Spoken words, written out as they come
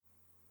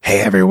Hey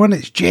everyone,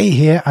 it's Jay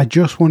here. I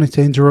just wanted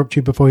to interrupt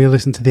you before you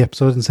listen to the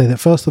episode and say that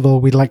first of all,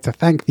 we'd like to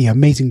thank the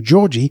amazing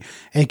Georgie,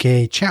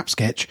 aka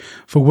Chapsketch,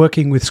 for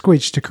working with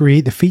Squidge to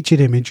create the featured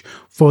image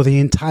for the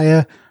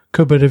entire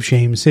Cupboard of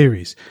Shame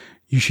series.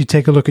 You should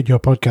take a look at your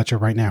podcatcher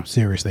right now.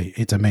 Seriously,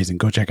 it's amazing.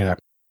 Go check it out.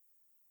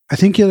 I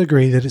think you'll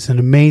agree that it's an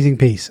amazing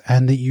piece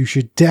and that you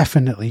should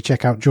definitely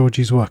check out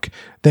Georgie's work.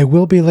 There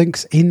will be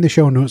links in the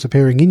show notes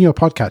appearing in your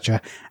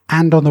podcatcher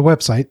and on the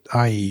website,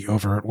 i.e.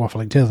 over at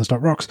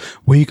wafflingtailors.rocks,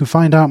 where you can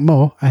find out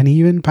more and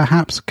even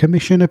perhaps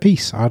commission a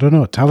piece. I don't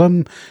know.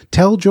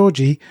 Tell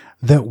Georgie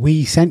that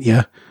we sent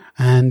you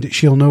and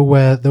she'll know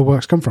where the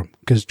work's come from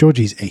because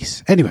Georgie's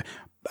ace. Anyway,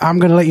 I'm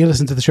going to let you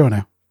listen to the show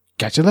now.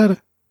 Catch you later.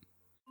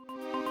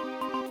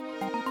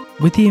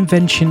 With the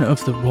invention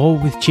of the Roll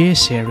with Jay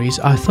series,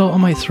 I thought I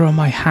might throw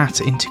my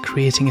hat into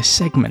creating a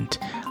segment.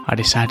 I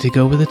decided to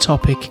go with a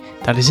topic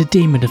that is a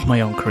demon of my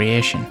own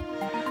creation.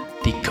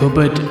 The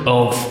Cupboard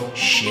of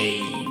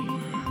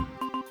Shame.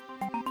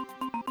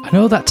 I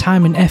know that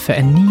time and effort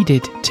are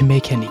needed to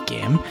make any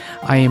game.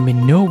 I am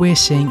in no way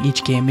saying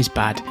each game is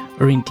bad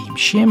or indeed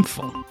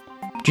shameful.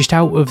 Just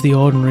out of the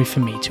ordinary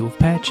for me to have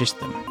purchased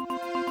them.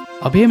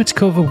 I'll be able to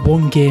cover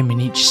one game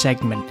in each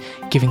segment,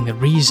 giving the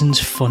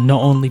reasons for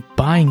not only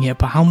buying it,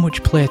 but how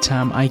much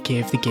playtime I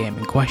gave the game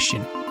in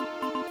question.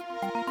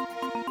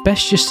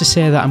 Best just to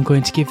say that I'm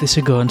going to give this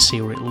a go and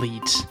see where it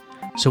leads.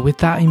 So with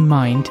that in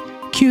mind,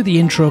 cue the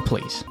intro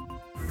please.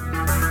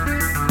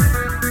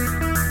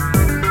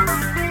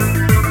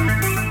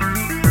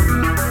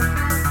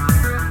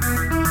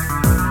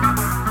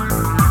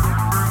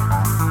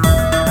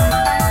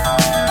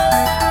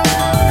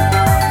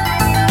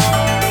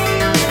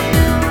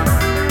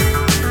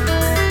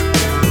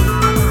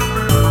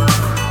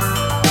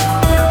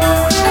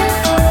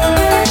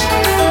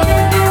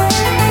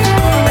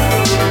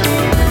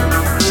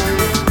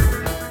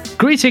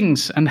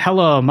 Greetings and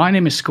hello, my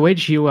name is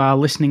Squidge. You are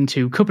listening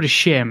to Cupboard of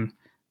Shame.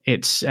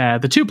 It's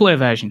the two-player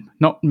version,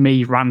 not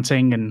me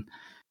ranting and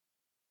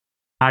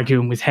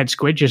arguing with Head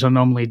Squidge as I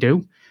normally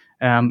do.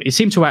 It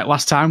seemed to work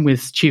last time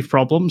with Chief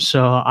Problems,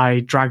 so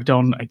I dragged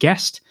on a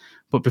guest.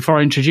 But before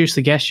I introduce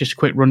the guest, just a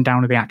quick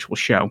rundown of the actual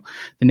show.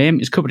 The name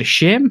is Cupboard of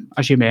Shame,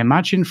 as you may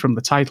imagine from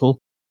the title.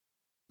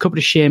 Cupboard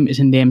of Shame is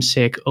a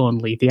namesake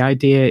only. The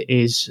idea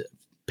is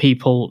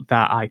people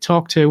that I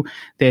talk to,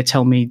 they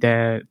tell me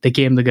the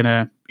game they're going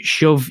to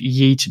shove,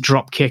 yeet,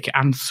 drop kick,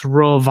 and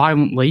throw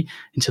violently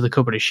into the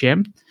Cupboard of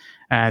Shame.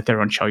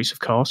 Their own choice, of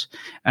course.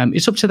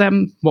 It's up to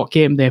them what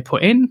game they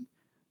put in.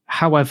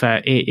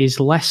 However, it is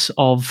less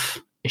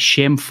of a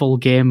shameful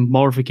game,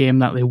 more of a game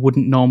that they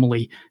wouldn't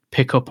normally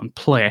pick up and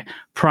play.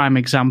 Prime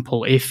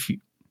example, if,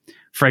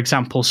 for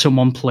example,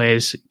 someone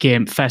plays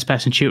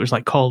first-person shooters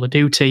like Call of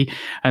Duty,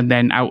 and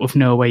then out of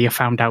nowhere you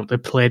found out they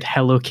played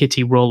Hello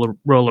Kitty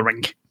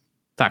Rollering,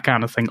 that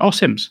kind of thing. Or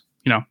Sims,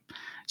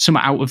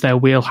 something out of their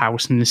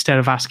wheelhouse, and instead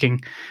of asking,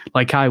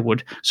 like I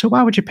would, so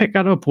why would you pick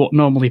that up? What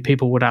normally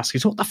people would ask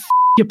is, what the f***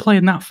 are you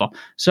playing that for?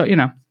 So,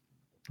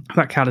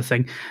 that kind of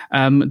thing.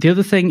 The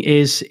other thing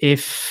is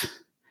if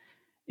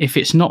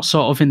it's not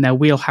sort of in their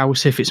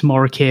wheelhouse, if it's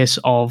more a case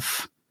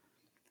of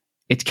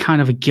it's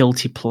kind of a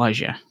guilty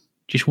pleasure,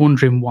 just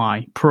wondering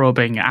why,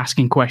 probing,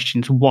 asking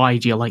questions, why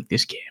do you like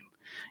this game?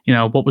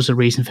 What was the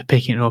reason for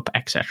picking it up,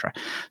 etc.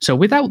 So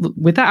with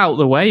that out of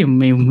the way,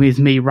 with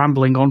me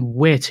rambling on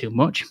way too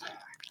much,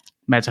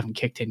 meds haven't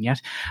kicked in yet,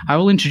 I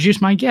will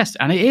introduce my guest,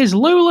 and it is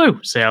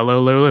Lulu. Say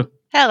hello, Lulu.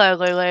 Hello,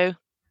 Lulu.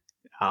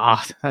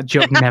 That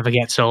joke never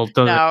gets old,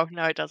 does it?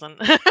 No, it doesn't.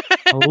 I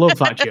love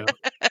that joke.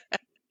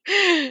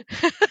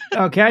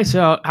 Okay,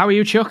 so how are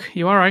you, Chuck?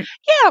 You all right?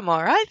 Yeah, I'm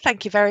all right.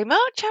 Thank you very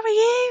much. How are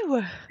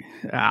you?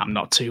 I'm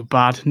not too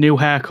bad. New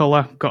hair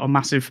colour. Got a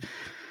massive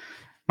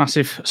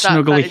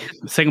snuggly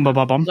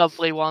thingamabob on.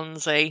 Lovely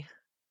onesie.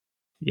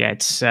 Yeah,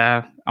 it's.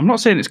 I'm not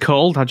saying it's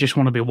cold. I just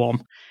want to be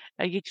warm.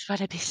 Oh, you just want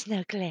to be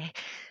snuggly.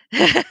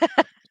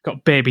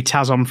 Got Baby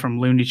Taz on from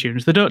Looney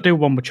Tunes. They don't do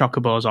one with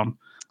chocobos on.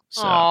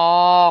 So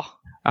Aww.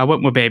 I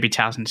went with Baby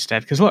Taz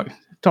instead because look,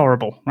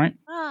 adorable, right?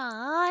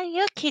 Aw,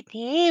 you're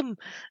kidding him.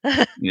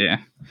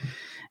 Yeah,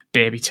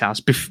 Baby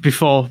Taz.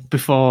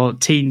 Before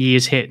teen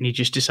years hit, and he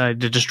just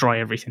decided to destroy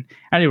everything.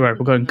 Anyway,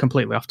 we're going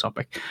completely off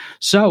topic.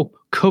 So,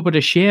 Cupboard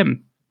of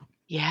Shame.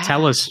 Yeah.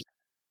 Tell us,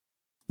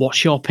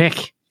 what's your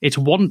pick? It's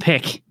one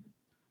pick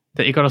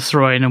that you got to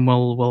throw in, and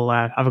we'll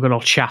have a good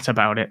old chat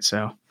about it.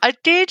 So I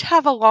did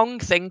have a long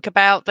think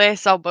about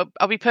this. I'll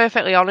be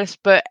perfectly honest,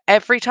 but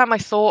every time I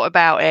thought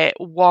about it,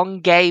 one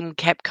game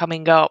kept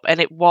coming up,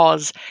 and it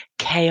was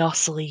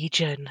Chaos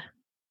Legion.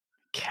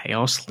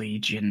 Chaos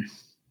Legion.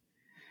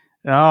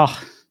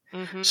 Oh.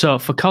 Mm-hmm. So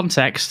for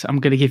context,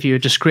 I'm going to give you a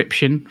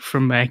description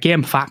from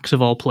Game Facts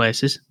of all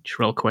places, just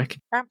real quick.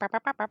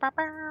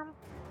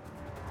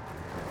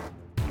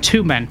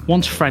 Two men,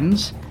 once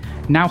friends,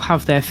 now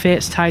have their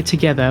fates tied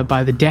together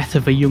by the death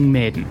of a young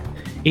maiden.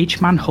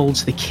 Each man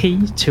holds the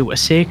key to a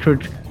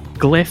sacred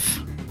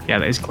glyph. Yeah,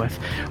 that is glyph.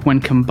 When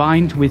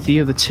combined with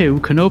the other two,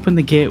 can open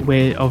the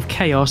gateway of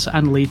chaos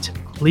and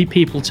lead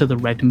people to the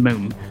Red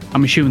Moon.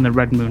 I'm assuming the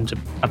Red Moon's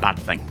a bad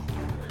thing.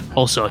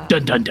 Also,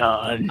 dun dun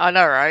dun. I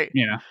know, right?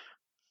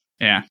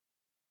 Yeah.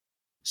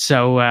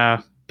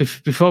 So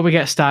before we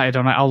get started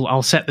on it,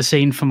 I'll set the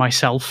scene for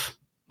myself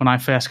when I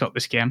first got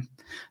this game.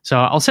 So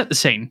I'll set the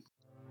scene.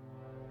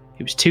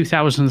 It was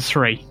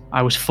 2003.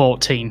 I was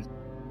 14.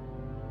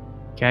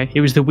 Okay,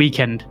 it was the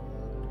weekend.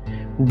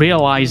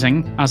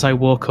 Realizing as I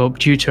woke up,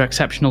 due to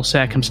exceptional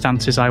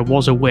circumstances, I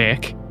was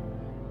awake.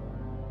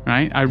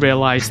 Right, I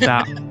realized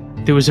that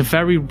there was a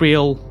very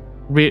real.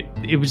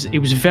 It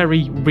was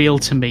very real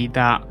to me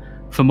that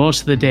for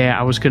most of the day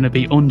I was going to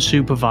be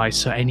unsupervised,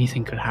 so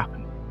anything could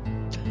happen.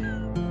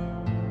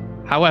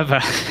 However,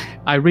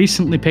 I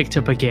recently picked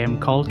up a game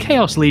called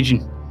Chaos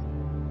Legion,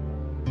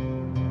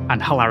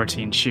 and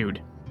hilarity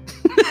ensued.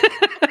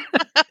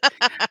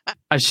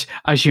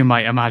 as you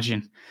might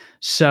imagine.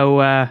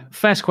 So,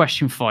 first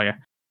question for you.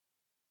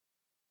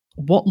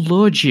 What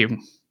lured you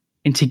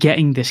into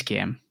getting this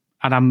game?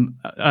 And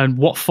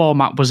what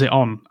format was it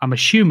on? I'm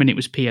assuming it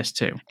was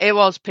PS2. It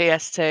was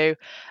PS2.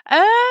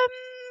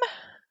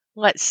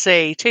 Let's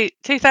see.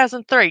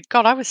 2003.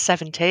 God, I was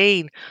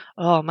 17.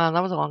 Oh, man,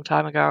 that was a long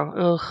time ago.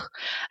 Ugh.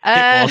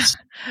 It was.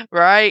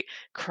 Right.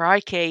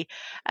 Crikey.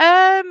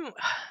 I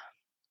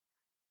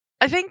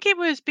think it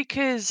was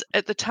because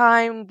at the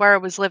time where I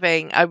was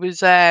living, I was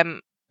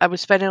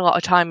spending a lot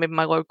of time in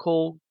my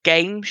local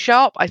game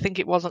shop. I think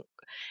it was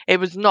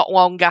not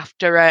long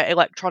after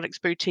Electronics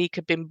Boutique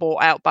had been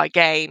bought out by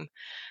Game.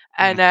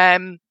 And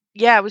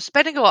I was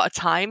spending a lot of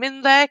time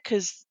in there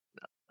because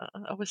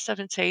I was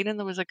 17 and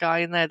there was a guy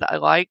in there that I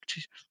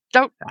liked.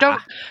 Don't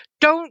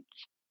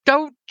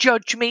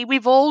judge me.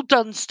 We've all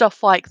done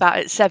stuff like that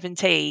at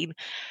 17.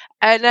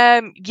 And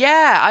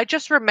I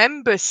just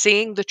remember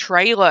seeing the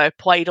trailer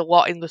played a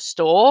lot in the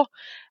store.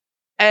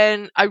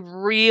 And I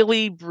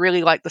really,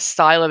 really liked the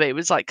style of it. It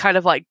was like kind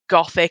of like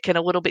gothic and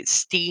a little bit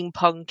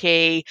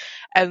steampunky.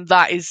 And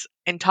that is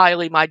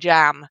entirely my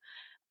jam.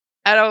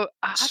 And I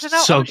don't know.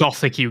 So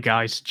gothic, you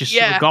guys. Just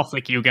so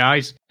gothic, you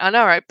guys. I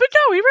know, right? But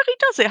no, it really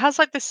does. It has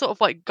like this sort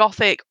of like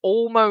gothic,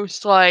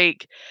 almost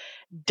like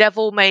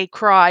Devil May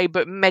Cry,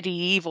 but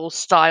medieval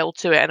style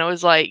to it. And I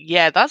was like,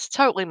 yeah, that's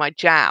totally my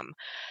jam.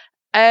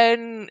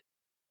 And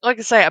like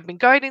I say, I've been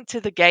going into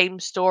the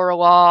game store a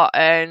lot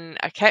and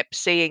I kept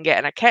seeing it.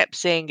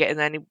 And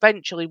then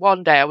eventually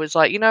one day I was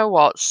like, you know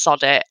what?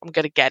 Sod it. I'm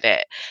going to get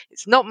it.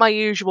 It's not my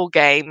usual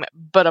game,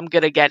 but I'm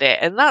going to get it.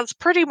 And that's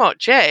pretty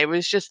much it. It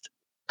was just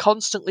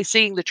constantly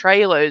seeing the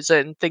trailers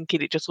and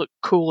thinking it just looked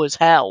cool as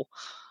hell.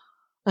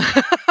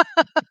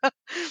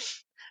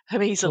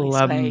 I'm easily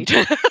swayed.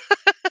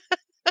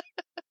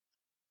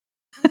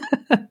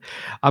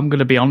 I'm going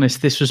to be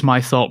honest, this was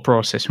my thought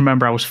process.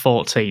 Remember, I was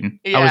 14.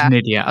 Yeah. I was an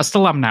idiot. I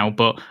still am now,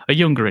 but a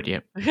younger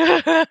idiot.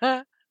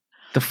 The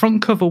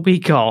front cover we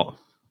got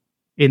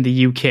in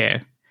the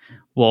UK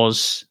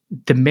was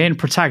the main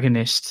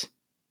protagonist,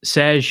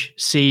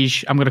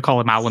 Siege. I'm going to call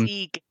him Alan.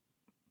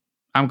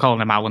 I'm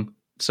calling him Alan.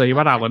 So you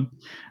had Alan,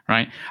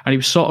 right? And he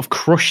was sort of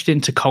crushed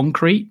into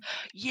concrete.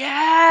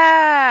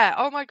 Yeah!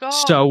 Oh my god.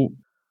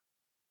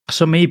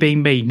 So me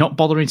being me, not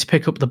bothering to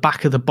pick up the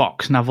back of the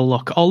box and have a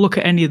look, or look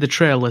at any of the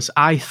trailers,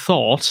 I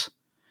thought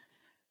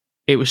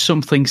it was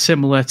something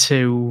similar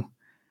to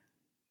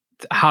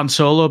Han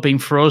Solo being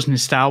frozen in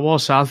Star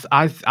Wars. So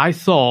I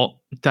thought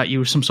that you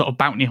were some sort of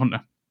bounty hunter.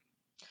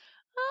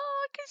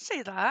 Oh, I can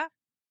see that.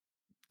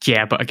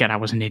 Yeah, but again, I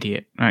was an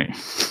idiot, right?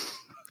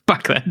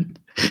 Back then.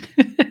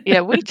 Yeah,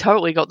 we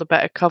totally got the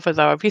better cover,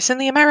 though. Have you seen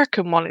the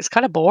American one? It's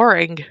kind of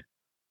boring.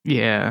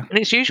 Yeah. And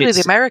it's usually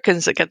the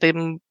Americans that get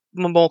the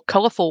more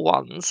colourful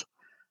ones.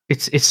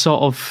 It's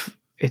sort of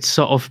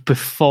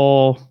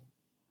before,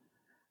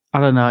 I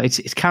don't know,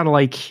 it's kind of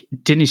like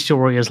Dynasty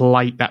Warriors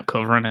light, that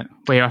cover, isn't it?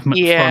 Where you have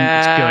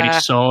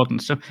McFarlane's sword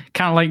and stuff.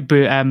 Kind of like,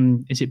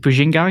 is it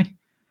Bujingai?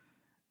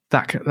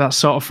 That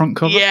sort of front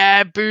cover?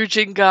 Yeah,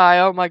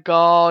 Bujingai, oh my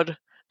god.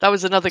 That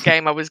was another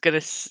game I was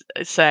going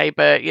to say,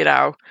 but, you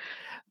know,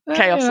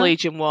 Chaos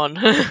Legion won.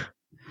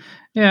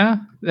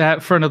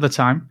 For another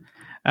time.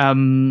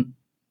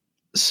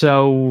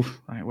 So,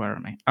 right, where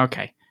am I?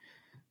 Okay.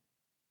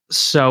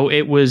 So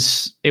it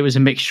was a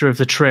mixture of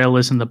the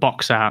trailers and the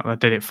box art that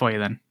did it for you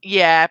then.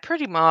 Yeah,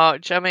 pretty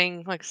much. I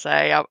mean, like I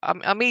say,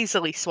 I'm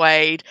easily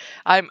swayed.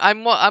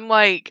 I'm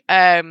like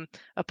a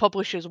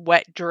publisher's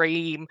wet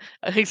dream.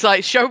 He's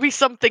like, show me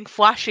something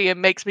flashy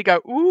and makes me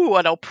go, ooh,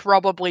 and I'll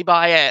probably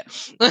buy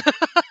it.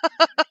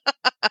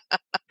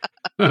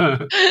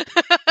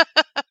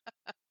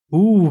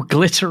 Ooh,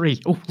 glittery.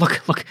 Oh,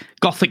 look,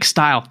 gothic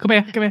style. Come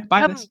here,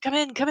 buy this. Come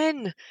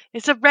in.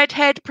 It's a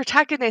redhead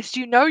protagonist.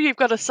 You know you've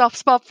got a soft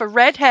spot for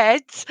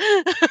redheads.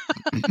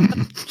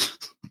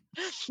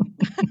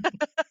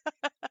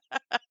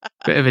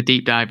 Bit of a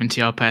deep dive into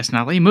your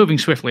personality. Moving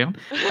swiftly on.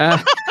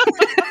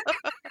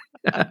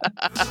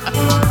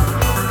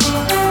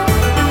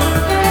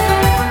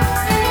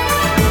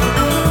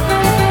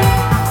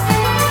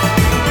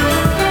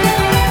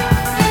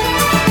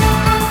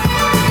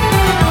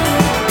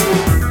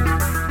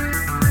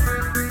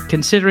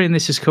 Considering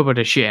this is covered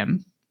a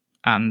shame,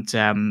 and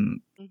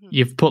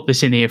you've put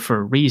this in here for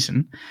a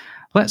reason,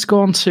 let's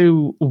go on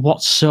to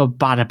what's so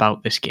bad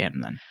about this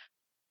game then.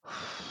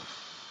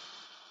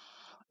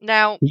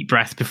 Now, Deep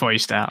breath before you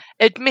start.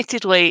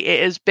 admittedly,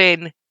 it has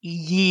been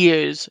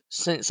years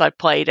since I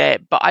played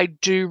it, but I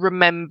do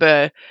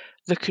remember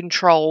the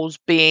controls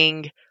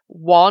being,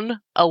 one,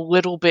 a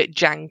little bit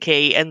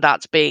janky, and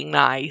that's being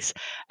nice,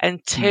 and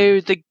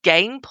two, the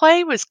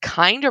gameplay was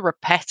kind of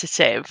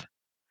repetitive.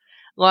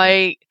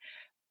 Like,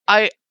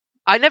 I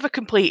never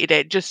completed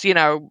it, just,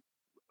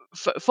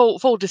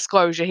 full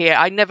disclosure here,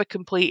 I never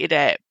completed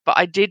it, but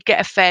I did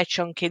get a fair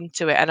chunk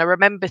into it, and I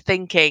remember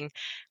thinking,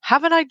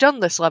 haven't I done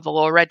this level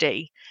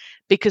already?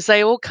 Because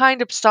they all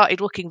kind of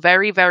started looking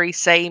very, very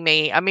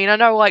samey. I mean, I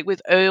know, like,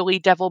 with early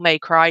Devil May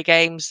Cry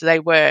games, they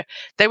were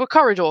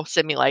corridor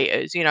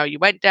simulators. You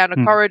went down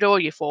a corridor,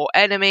 you fought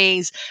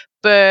enemies,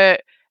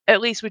 but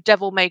at least with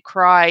Devil May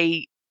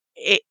Cry,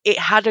 it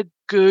had a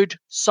good,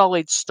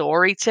 solid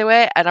story to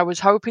it, and I was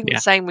hoping the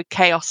same with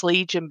Chaos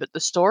Legion, but the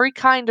story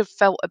kind of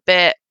felt a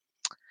bit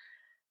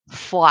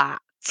flat.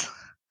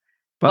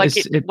 But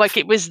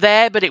It was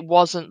there, but it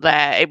wasn't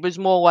there. It was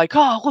more like,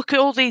 oh, look at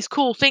all these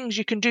cool things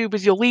you can do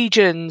with your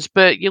legions,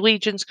 but your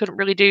legions couldn't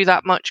really do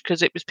that much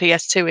because it was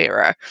PS2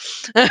 era.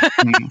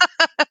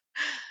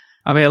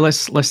 I mean,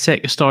 let's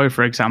take a story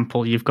for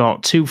example. You've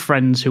got two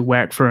friends who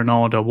work for an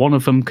order. One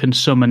of them can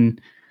summon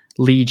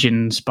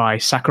legions by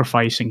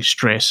sacrificing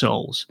stray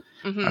souls.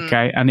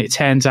 Okay, and it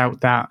turns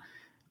out that,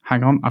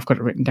 hang on, I've got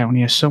it written down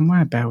here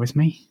somewhere. Bear with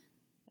me.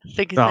 I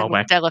think his name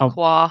was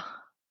Delacroix.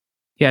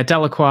 Yeah,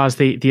 Delacroix's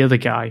the other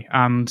guy,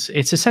 and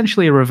it's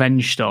essentially a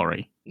revenge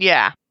story.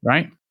 Yeah.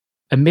 Right?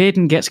 A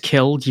maiden gets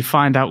killed. You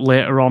find out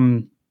later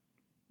on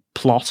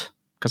plot,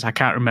 because I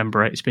can't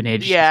remember it. It's been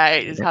ages. Yeah,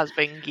 it has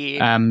been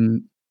years.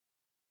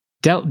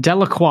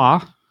 Delacroix,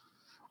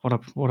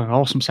 what an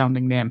awesome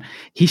sounding name.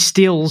 He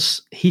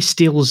steals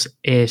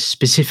a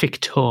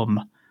specific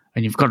tome,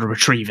 and you've got to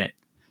retrieve it.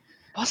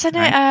 Wasn't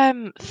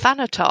it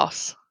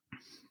Thanatos?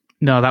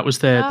 No, that was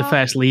the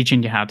first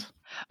legion you had.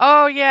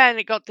 Oh yeah, and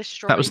it got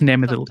destroyed. That was the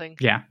name of the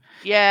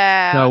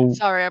Yeah. So,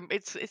 sorry,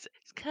 it's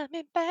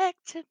coming back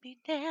to me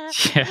now.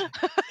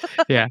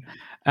 Yeah.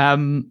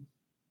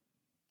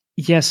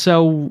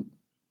 So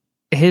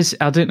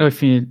I don't know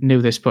if you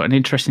knew this, but an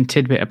interesting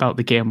tidbit about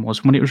the game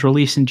was when it was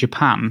released in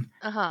Japan,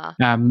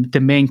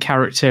 the main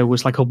character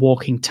was like a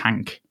walking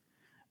tank.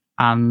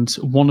 And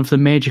one of the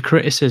major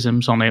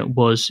criticisms on it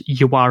was,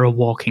 you are a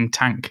walking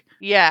tank.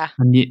 Yeah.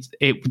 And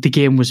the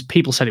game was,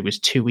 people said it was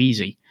too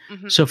easy.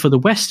 So for the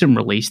Western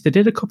release, they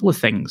did a couple of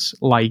things,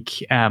 like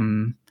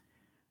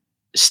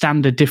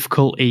standard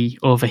difficulty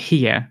over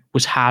here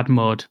was hard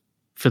mode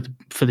for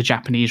the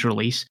Japanese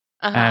release.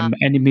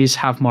 Enemies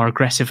have more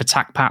aggressive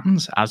attack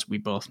patterns, as we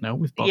both know.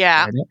 We've both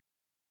played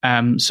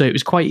it. So it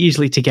was quite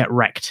easily to get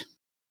wrecked.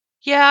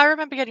 Yeah, I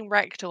remember getting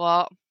wrecked a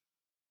lot.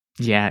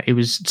 Yeah, it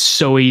was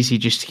so easy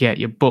just to get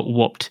your butt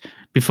whooped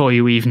before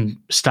you even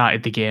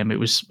started the game.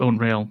 It was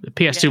unreal. The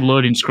PS2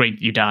 loading screen,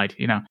 you died,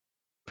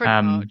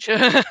 Pretty much.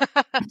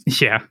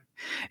 Yeah.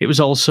 It was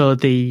also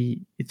the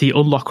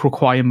unlock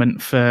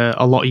requirement for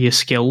a lot of your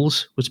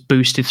skills was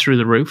boosted through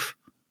the roof.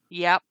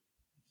 Yep.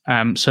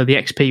 So the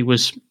XP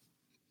was,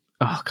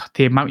 oh god,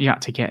 the amount you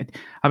had to get.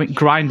 I mean,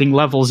 grinding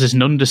levels is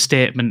an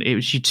understatement.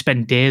 You'd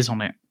spend days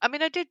on it. I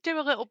mean, I did do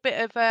a little bit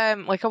of I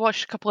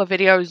watched a couple of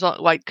videos on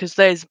because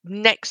there's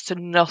next to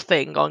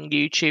nothing on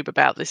YouTube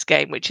about this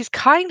game, which is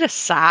kind of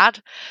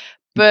sad.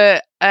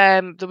 But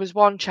there was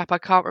one chap, I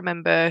can't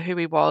remember who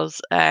he was,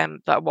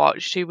 that I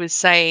watched, who was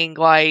saying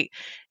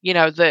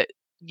that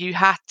you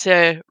had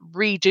to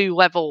redo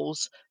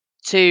levels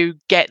to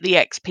get the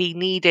XP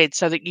needed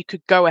so that you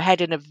could go ahead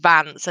and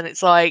advance. And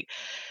it's like,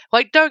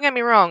 don't get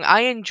me wrong,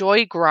 I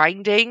enjoy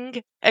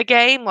grinding a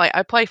game.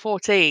 I play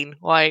 14.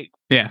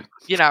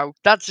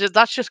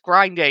 That's just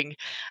grinding.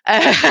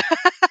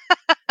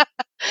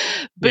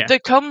 But there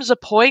comes a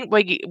point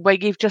where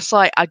you've just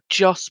I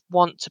just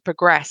want to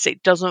progress.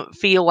 It doesn't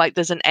feel like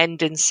there's an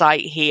end in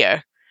sight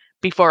here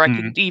before I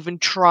can even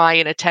try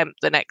and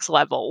attempt the next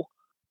level.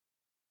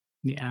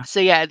 Yeah. So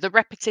yeah, the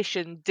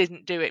repetition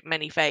didn't do it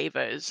many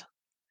favors.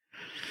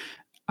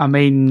 I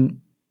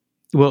mean,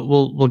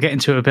 we'll get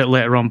into it a bit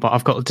later on, but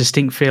I've got a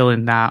distinct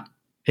feeling that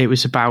it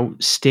was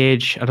about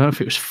stage, I don't know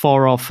if it was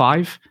 4 or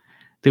 5.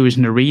 There was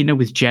an arena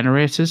with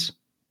generators.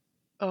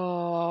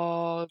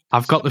 Oh.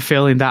 I've got the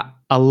feeling that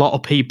a lot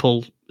of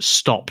people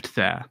stopped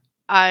there.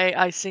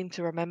 I seem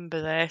to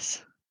remember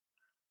this.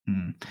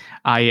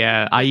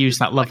 I used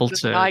that level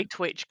to my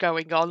Twitch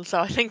going on, so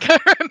I think I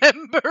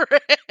remember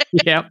it.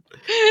 Yep.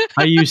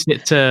 I used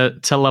it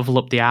to level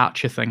up the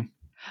archer thing.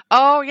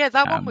 Oh yeah,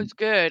 that one was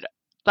good.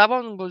 That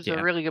one was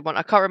a really good one.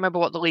 I can't remember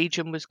what the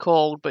Legion was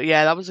called, but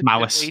yeah, that was a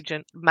Malice. Good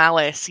Legion.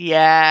 Malice,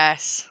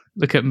 yes.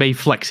 Look at me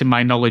flexing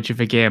my knowledge of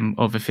a game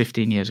over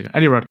 15 years ago.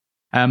 Anyway,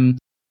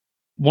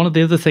 one of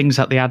the other things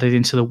that they added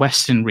into the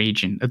Western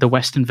region, the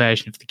Western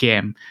version of the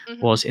game,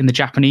 was in the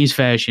Japanese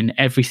version,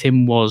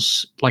 everything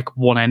was like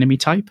one enemy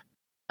type.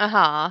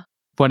 Uh-huh.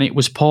 when it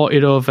was when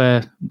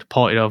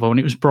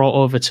it was brought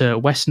over to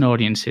Western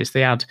audiences,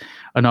 they had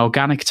an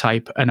organic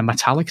type and a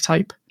metallic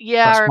type.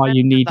 Yeah, That's why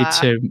you needed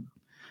that.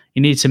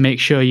 to make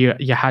sure you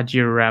had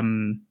your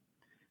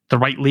the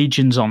right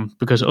legions on,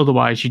 because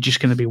otherwise you're just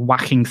going to be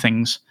whacking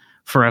things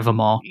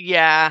forevermore.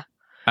 Yeah.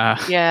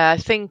 I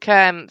think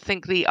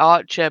the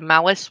archer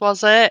Malice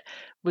was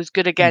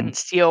good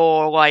against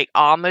your like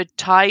armored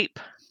type,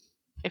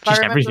 if Just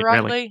I remember everything,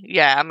 rightly. really.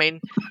 Yeah, I mean,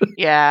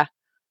 yeah.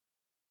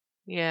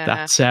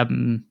 That's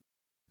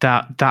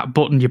that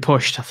button you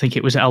pushed. I think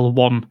it was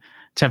L1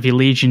 to have your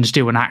legions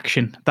do an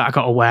action. That I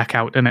got to work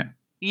out, didn't it?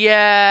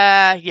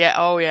 Yeah.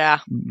 Oh yeah.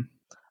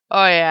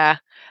 Oh yeah.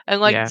 And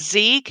like Yeah.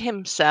 Zeeg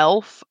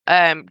himself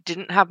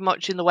didn't have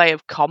much in the way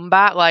of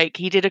combat. Like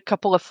he did a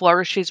couple of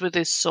flourishes with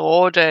his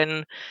sword,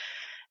 and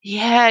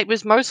yeah, it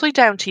was mostly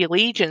down to your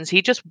legions.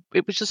 It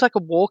was just like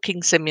a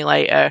walking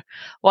simulator.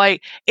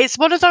 Like it's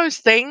one of those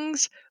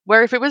things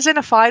where if it was in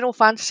a Final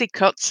Fantasy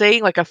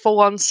cutscene, like a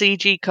full-on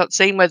CG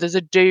cutscene where there's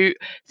a dude,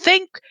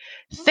 think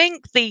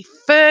the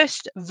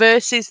first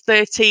Versus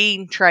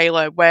 13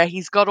 trailer where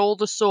he's got all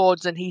the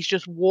swords and he's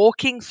just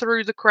walking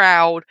through the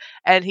crowd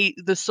and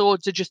the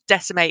swords are just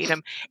decimating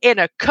him. In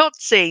a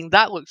cutscene,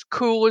 that looks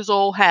cool as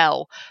all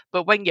hell,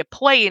 but when you're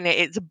playing it,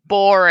 it's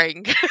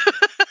boring.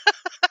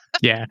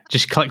 Yeah,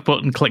 just click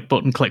button, click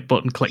button, click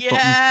button, click button.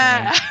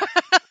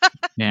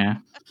 Yeah.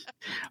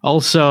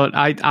 Also,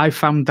 I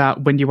found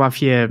that when you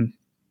have your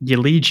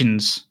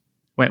legions,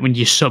 when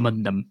you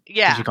summon them,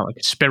 because you've got like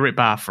a spirit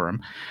bar for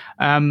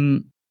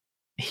them,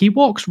 he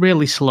walks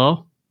really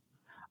slow.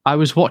 I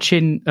was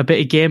watching a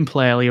bit of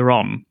gameplay earlier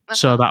on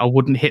so that I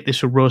wouldn't hit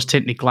this with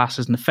rose-tinted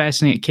glasses, and the first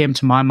thing that came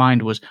to my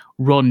mind was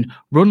run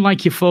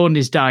like your phone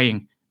is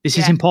dying. This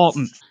is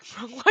important.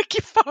 Run like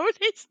your phone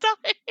is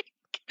dying.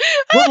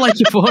 Run like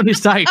your phone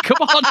is dying.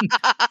 Come on.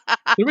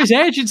 There is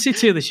urgency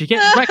to this. You're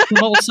getting wrecked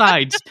from all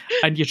sides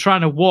and you're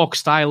trying to walk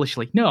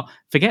stylishly. No,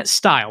 forget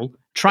style.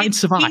 Try and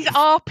survive. He's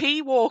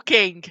RP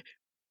walking.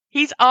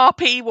 He's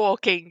RP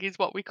walking is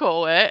what we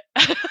call it.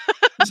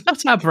 It's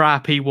not ever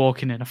RP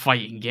walking in a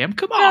fighting game.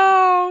 Come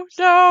on.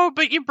 No,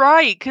 but you're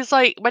right. Because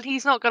like when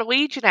he's not got a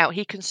legion out,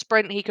 he can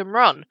sprint, he can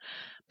run.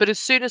 But as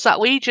soon as that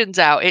legion's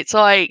out, it's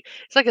like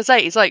I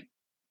say, it's like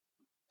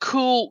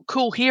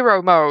cool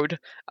hero mode.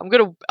 I'm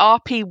gonna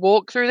RP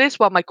walk through this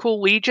while my cool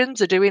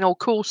legions are doing all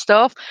cool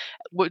stuff,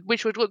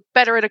 which would look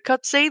better in a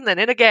cutscene than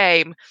in a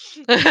game.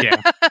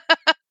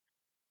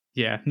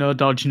 Yeah, no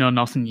dodge, no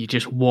nothing. You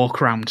just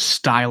walk around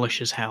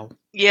stylish as hell.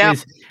 Yeah,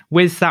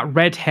 with that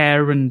red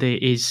hair and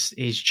his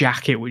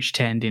jacket, which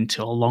turned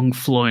into a long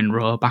flowing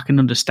robe. I can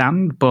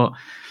understand, but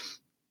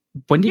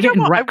when you're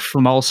getting wrecked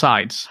from all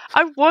sides,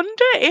 I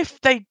wonder if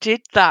they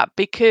did that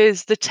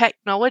because the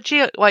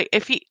technology, like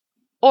if you.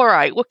 All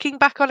right, looking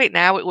back on it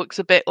now, it looks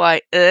a bit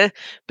like,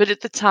 but at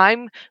the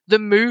time, the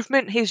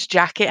movement his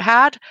jacket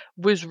had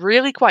was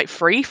really quite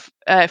free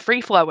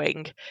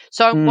flowing.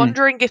 So I'm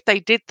wondering if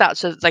they did that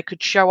so that they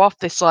could show off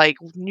this like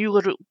new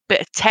little bit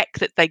of tech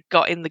that they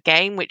got in the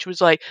game, which was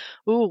like,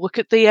 oh, look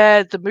at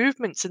the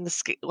movements and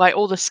like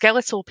all the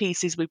skeletal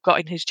pieces we've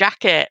got in his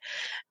jacket.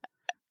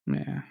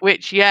 Yeah.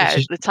 Which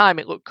at the time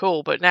it looked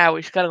cool, but now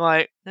it's kind of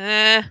like,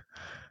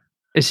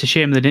 It's a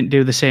shame they didn't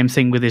do the same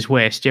thing with his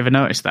waist. You ever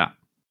notice that?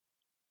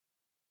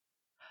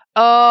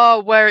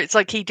 Oh, where it's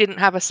like he didn't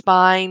have a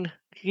spine.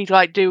 He'd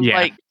like do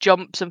like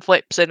jumps and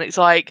flips, and it's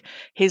like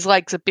his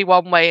legs would be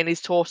one way and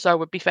his torso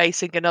would be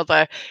facing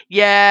another.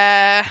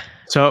 Yeah.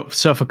 So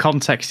for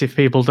context, if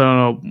people don't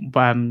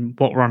know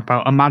what we're on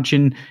about,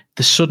 imagine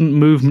the sudden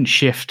movement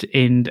shift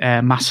in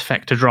Mass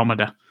Effect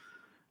Andromeda.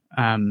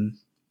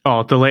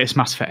 Or the latest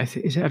Mass Effect,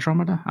 is it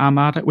Andromeda?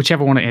 Armada?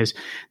 Whichever one it is.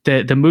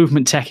 The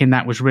movement tech in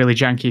that was really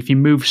janky. If you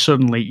move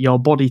suddenly, your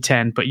body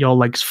turned, but your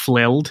legs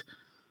flailed,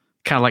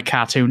 kind of like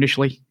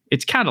cartoonishly.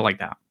 It's kind of like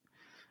that.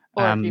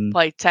 Or if you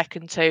play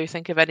Tekken 2,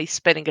 think of any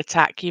spinning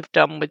attack you've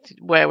done with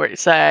where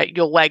it's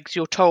your legs,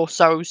 your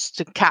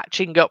torso's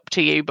catching up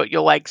to you, but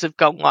your legs have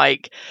gone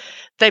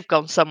they've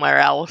gone somewhere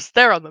else.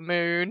 They're on the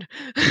moon.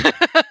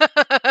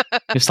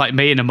 It's like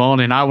me in the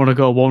morning. I want to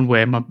go one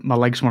way, my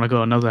legs want to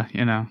go another.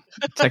 You know,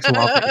 it takes a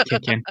while to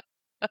kick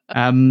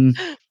in.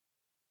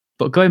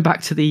 But going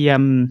back to the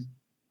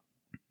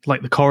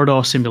like the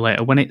corridor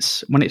simulator, when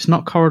it's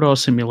not corridor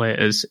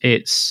simulators,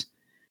 it's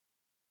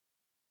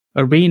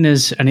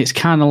arenas, and it's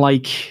kind of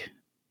like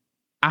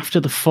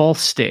after the fourth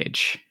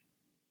stage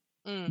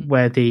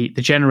where the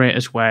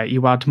generators were,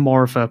 you had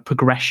more of a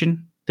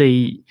progression.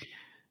 The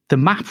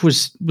map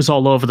was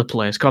all over the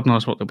place. God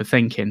knows what they were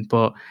thinking,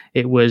 but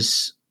it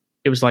was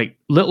like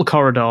little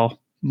corridor,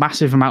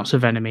 massive amounts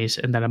of enemies,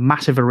 and then a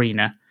massive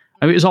arena.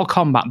 I mean, it was all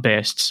combat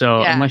based,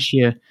 so unless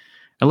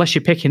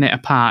you're picking it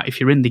apart,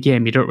 if you're in the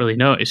game, you don't really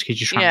notice because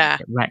you're trying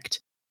to get wrecked.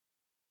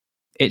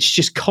 It's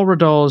just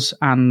corridors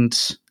and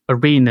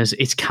arenas.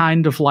 It's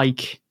kind of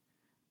like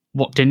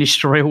what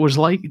Dynasty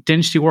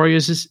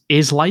Warriors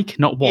is like,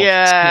 not what it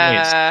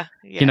is.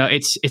 You know,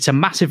 it's a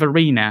massive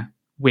arena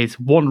with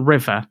one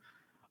river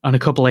and a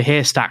couple of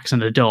haystacks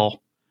and a door.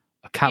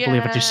 can't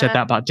believe I just said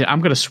that, but I'm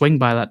going to swing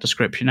by that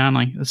description, aren't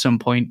I, at some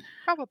point?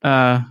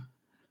 Probably.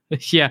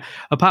 Yeah,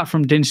 apart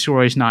from Dynasty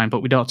Warriors 9,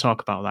 but we don't talk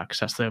about that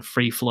because that's the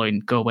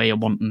free-flowing, go where you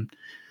want and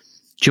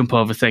jump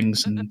over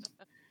things. And,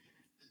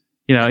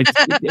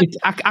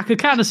 I could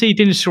kind of see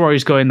Dynasty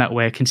Warriors going that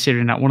way,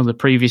 considering that one of the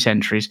previous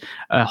entries,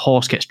 a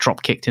horse gets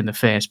drop-kicked in the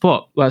face.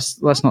 But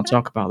let's not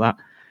talk about that.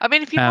 I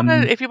mean, if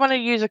you want to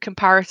use a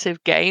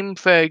comparative game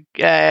for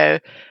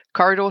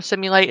corridor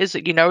simulators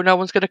that no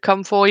one's going to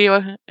come for you,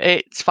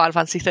 it's Final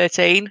Fantasy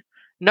 13.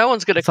 No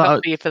one's going to come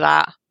for you for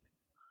that.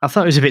 I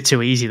thought it was a bit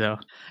too easy, though.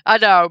 I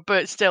know,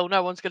 but still,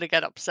 no one's going to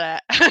get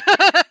upset.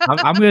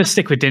 I'm going to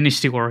stick with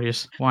Dynasty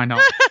Warriors. Why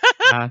not?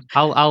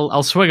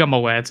 I'll swing on my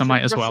words. I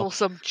might as well.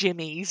 Some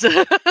jimmies.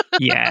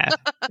 yeah.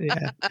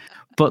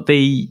 But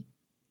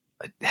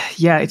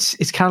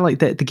it's kind of like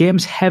the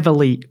game's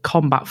heavily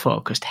combat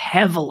focused,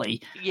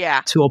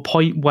 Yeah. to a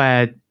point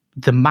where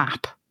the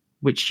map,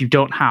 which you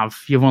don't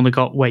have, you've only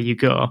got where you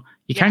go.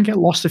 You can get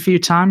lost a few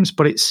times,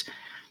 but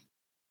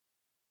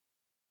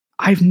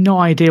I have no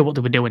idea what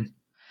they were doing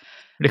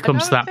when it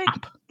comes to that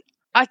map.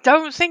 I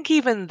don't think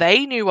even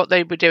they knew what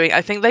they were doing.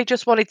 I think they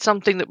just wanted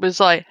something that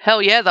was like,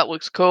 hell yeah, that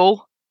looks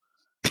cool.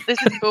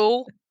 This is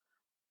cool.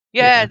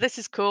 Yeah, this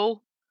is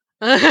cool.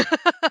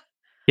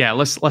 Yeah,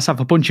 let's have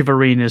a bunch of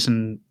arenas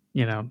and,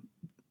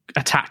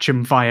 attach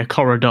them via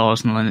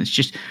corridors, and then it's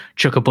just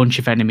chuck a bunch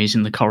of enemies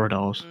in the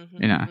corridors,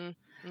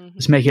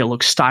 Let's make it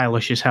look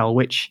stylish as hell,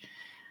 which,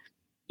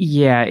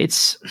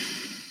 it's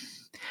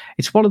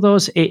one of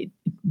those,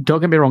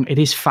 don't get me wrong, it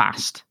is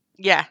fast.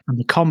 Yeah. And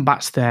the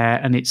combat's there,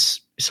 and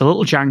it's a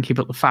little janky,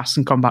 but the fast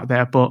and combat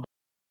there. But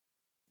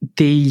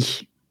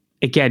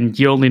again,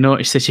 you only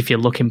notice this if you're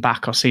looking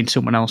back or seeing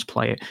someone else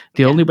play it.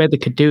 The only way they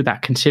could do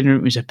that, considering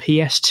it was a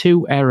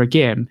PS2 era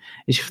game,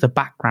 is if the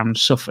background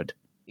suffered.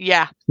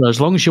 Yeah. So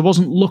as long as you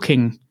wasn't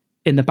looking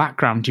in the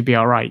background, you'd be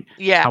all right.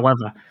 Yeah.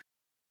 However,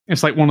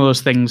 it's like one of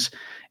those things.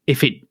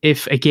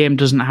 If a game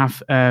doesn't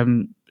have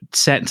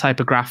certain type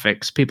of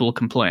graphics, people will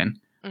complain.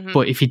 Mm-hmm.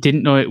 But if you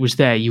didn't know it was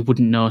there, you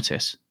wouldn't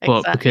notice.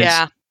 But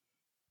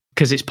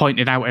because it's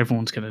pointed out,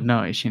 everyone's going to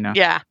notice,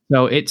 Yeah.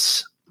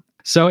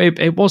 So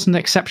it was an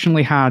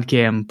exceptionally hard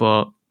game,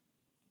 but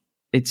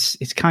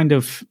it's kind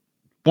of,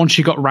 once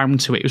you got round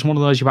to it was one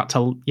of those you had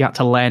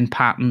to learn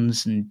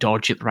patterns and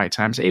dodge at the right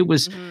times. It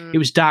was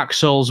Dark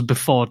Souls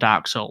before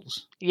Dark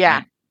Souls. Yeah.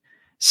 Right?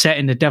 Set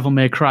in the Devil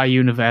May Cry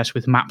universe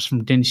with maps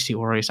from Dynasty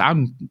Warriors.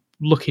 I'm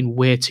looking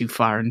way too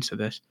far into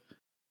this.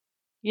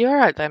 You're all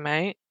right there,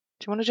 mate.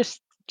 Do you want to just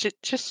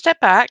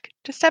step back?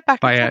 Just step back.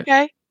 It's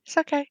okay. It's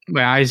okay.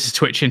 My eyes are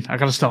twitching. I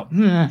gotta stop.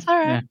 It's all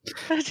right.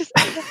 Yeah. Just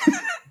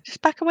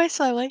back away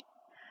slowly.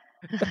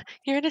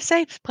 You're in a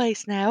safe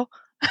place now.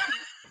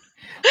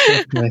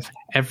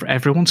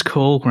 Everyone's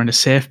cool. We're in a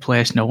safe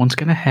place. No one's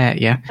gonna hurt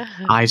you.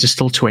 Eyes are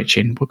still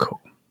twitching. We're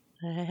cool.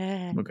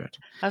 We're good.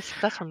 That's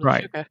from the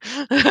right. sugar.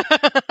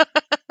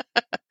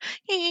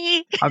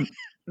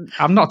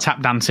 I'm not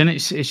tap dancing.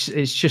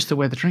 It's just the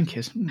way the drink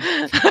is.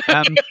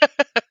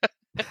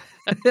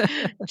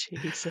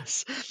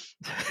 Jesus.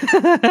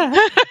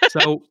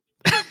 So,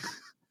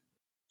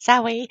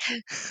 sorry.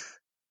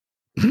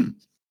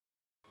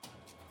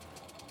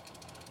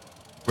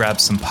 Grab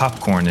some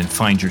popcorn and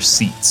find your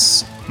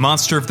seats.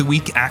 Monster of the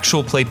Week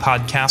Actual Play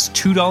Podcast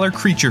 $2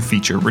 Creature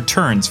Feature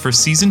returns for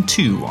Season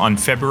 2 on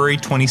February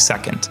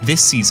 22nd.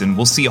 This season,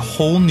 we'll see a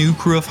whole new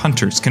crew of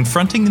hunters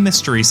confronting the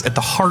mysteries at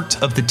the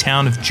heart of the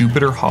town of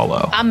Jupiter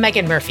Hollow. I'm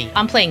Megan Murphy.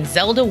 I'm playing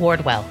Zelda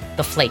Wardwell,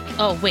 the Flake.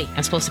 Oh, wait,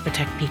 I'm supposed to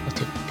protect people,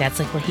 too. That's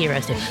like what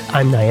heroes do.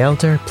 I'm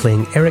Nialder,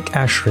 playing Eric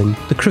Ashrin,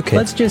 the Crooked.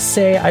 Let's just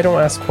say I don't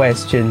ask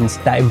questions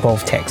that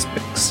involve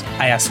textbooks.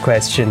 I ask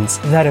questions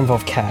that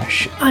involve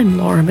cash. I'm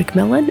Laura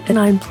McMillan, and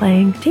I'm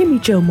playing Tammy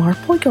Jo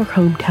Marple, your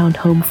hometown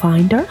home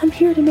finder. I'm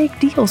here to make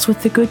deals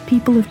with the good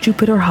people of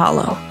Jupiter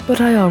Hollow,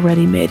 but I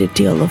already made a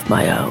deal of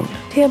my own.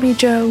 Tammy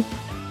Jo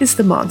is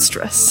the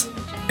monstrous.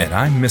 And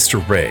I'm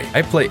Mr. Ray.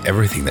 I play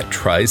everything that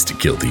tries to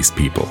kill these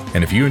people.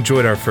 And if you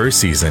enjoyed our first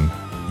season,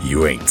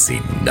 you ain't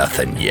seen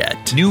nothing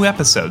yet. New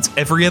episodes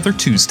every other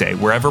Tuesday,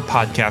 wherever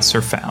podcasts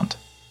are found.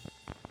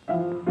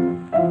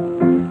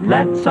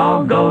 Let's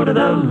all go to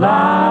the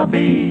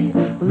lobby.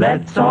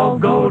 Let's all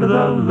go to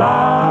the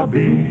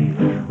lobby.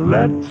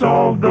 Let's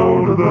all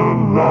go to the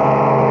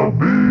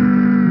lobby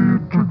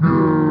to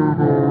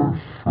get our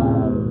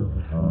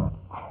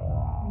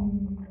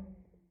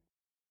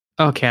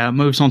Okay, that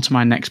moves on to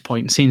my next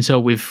point. Seeing so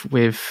we've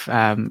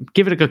given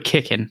it a good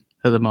kicking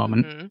at the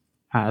moment,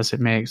 as it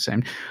may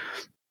seem.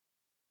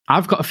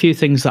 I've got a few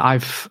things that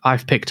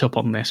I've picked up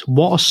on this.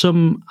 What are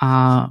some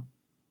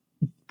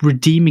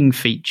redeeming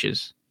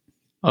features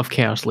of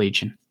Chaos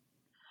Legion?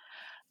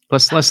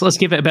 Let's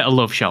give it a bit of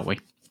love, shall we?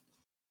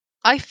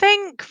 I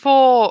think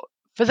for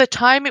the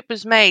time it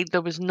was made,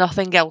 there was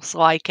nothing else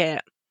like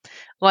it.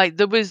 Like,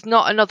 there was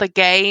not another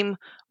game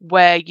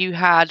where you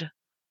had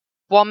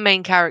one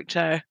main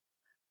character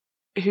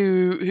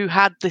who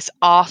had this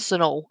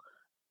arsenal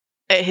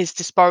at his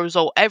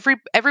disposal.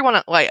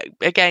 Everyone, like,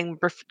 again,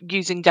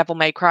 using Devil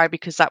May Cry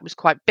because that was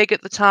quite big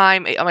at the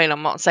time. I mean,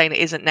 I'm not saying it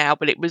isn't now,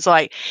 but it was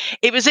in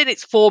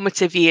its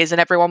formative years,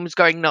 and everyone was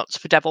going nuts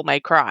for Devil May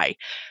Cry.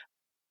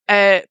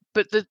 One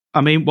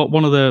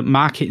of the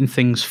marketing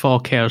things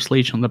for Chaos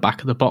Legion on the back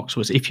of the box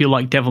was, if you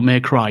like Devil May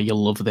Cry,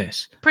 you'll love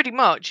this. Pretty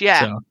much, yeah.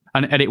 So,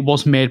 and it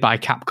was made by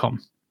Capcom.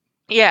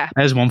 Yeah.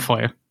 There's one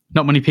for you.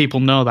 Not many people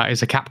know that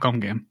is a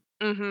Capcom game.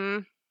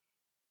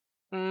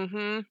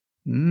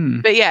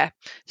 But yeah,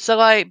 so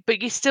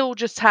but you still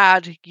just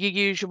had your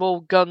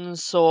usual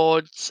guns,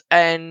 swords,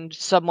 and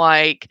some,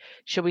 like,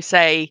 shall we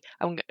say,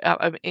 I'm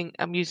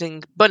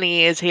using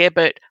bunny ears here,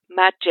 but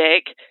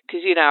magic,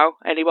 because, you know,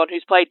 anyone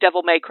who's played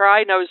Devil May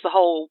Cry knows the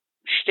whole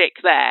shtick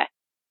there.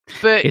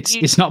 But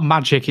it's not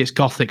magic, it's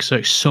gothic, so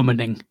it's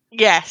summoning.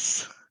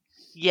 Yes.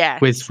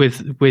 With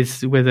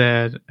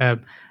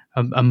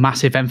a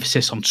massive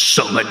emphasis on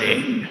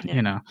summoning,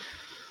 you know,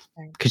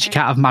 because you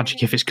can't have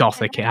magic if it's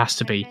gothic. It has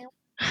to be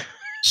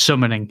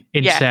summoning.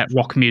 Insert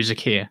rock music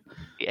here.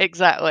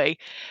 Exactly.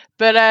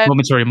 But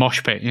momentary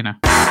mosh pit, you know.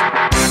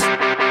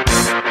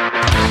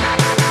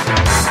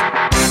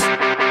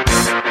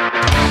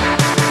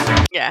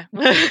 Yeah.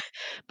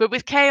 But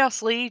with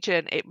Chaos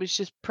Legion, it was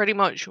just pretty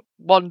much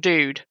one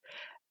dude,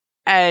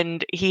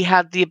 and he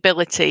had the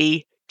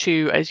ability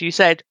to, as you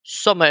said,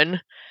 summon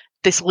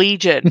this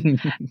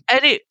legion.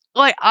 And it,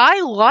 like,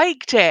 I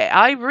liked it.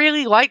 I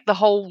really liked the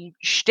whole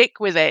shtick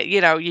with it. You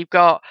know, you've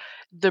got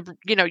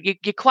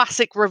your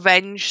classic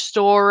revenge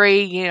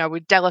story, you know,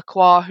 with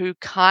Delacroix, who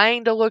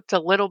kind of looked a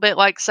little bit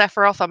like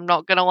Sephiroth, I'm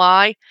not going to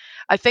lie.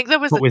 I think there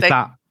was with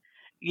that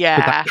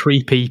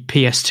creepy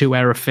PS2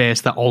 era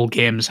face that all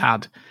games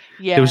had.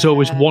 Yeah. There was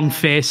always one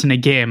face in a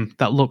game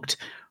that looked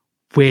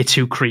way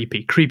too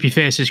creepy. Creepy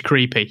face is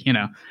creepy, you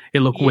know.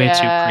 It looked way too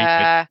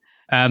creepy.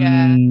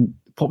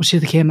 What was the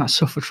other game that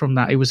suffered from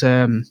that? It was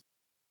a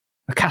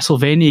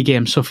Castlevania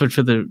game suffered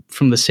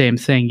from the same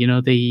thing. You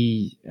know,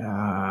 the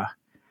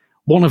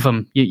one of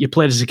them you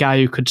played as a guy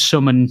who could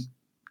summon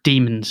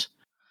demons.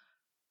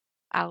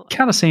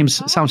 Kind of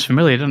sounds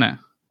familiar, doesn't it?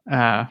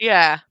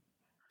 Yeah.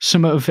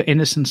 Summit of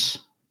Innocence.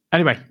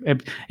 Anyway,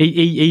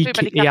 he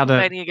too many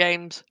Castlevania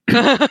games.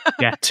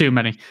 Yeah, too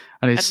many,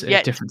 and it's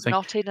a different thing.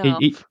 Not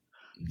enough.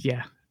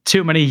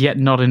 Too many yet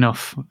not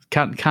enough.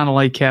 Kind of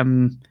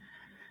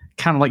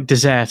like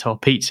dessert or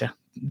pizza.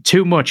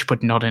 Too much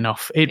but not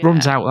enough. It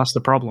runs out. That's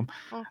the problem.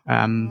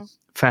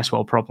 First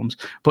world problems.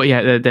 But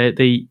yeah,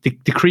 the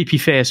creepy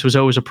face was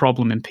always a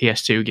problem in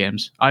PS2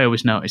 games. I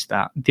always noticed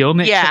that. The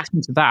only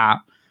exception to that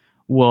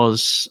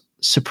was,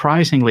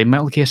 surprisingly,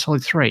 Metal Gear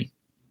Solid 3.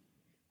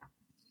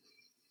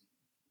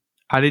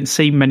 I didn't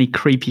see many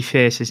creepy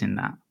faces in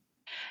that.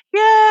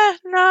 Yeah,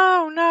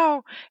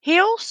 no.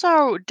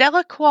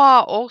 Delacroix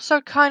also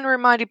kind of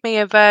reminded me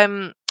of,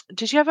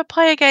 did you ever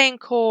play a game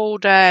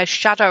called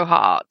Shadow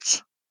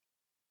Hearts?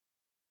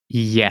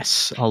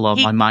 Yes, although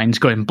my mind's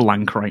going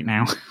blank right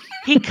now.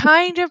 He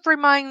kind of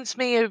reminds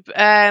me of,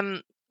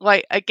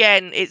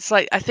 again, it's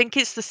like, I think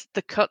it's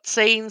the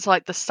cutscenes,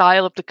 like the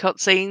style of the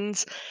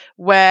cutscenes,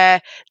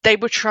 where they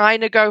were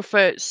trying to go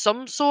for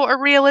some sort of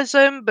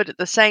realism, but at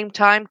the same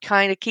time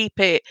kind of keep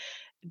it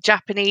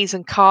Japanese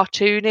and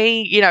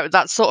cartoony, you know,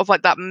 that's sort of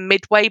like that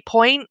midway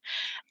point.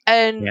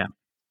 And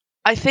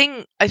I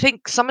think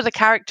some of the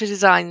character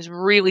designs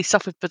really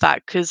suffered for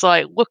that, because,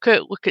 like, look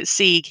at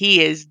Sieg,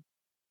 he is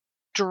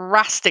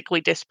drastically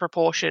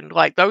disproportioned.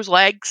 Like, those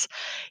legs,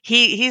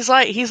 he's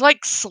like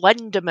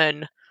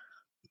Slenderman.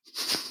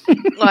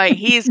 Like,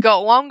 he's got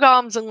long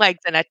arms and legs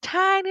and a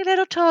tiny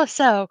little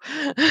torso.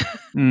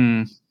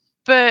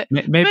 But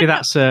maybe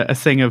that's a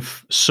thing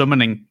of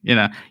summoning, you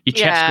know, your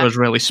chest goes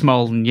really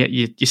small and yet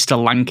you're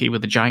still lanky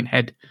with a giant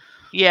head.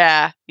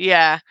 Yeah.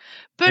 But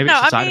maybe no,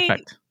 it's a side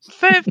effect.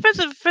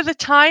 For the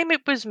time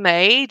it was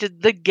made,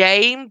 the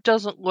game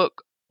doesn't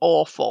look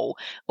awful.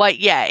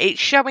 Like, yeah, it's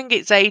showing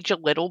its age a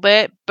little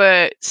bit,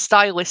 but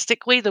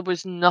stylistically there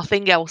was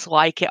nothing else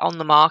like it on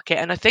the market,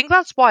 and I think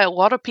that's why a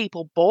lot of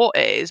people bought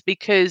it, is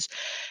because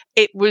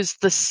it was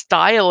the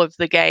style of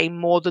the game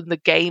more than the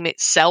game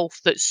itself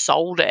that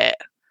sold it.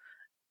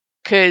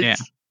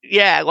 Because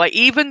like,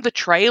 even the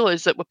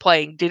trailers that were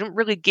playing didn't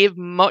really give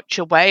much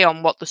away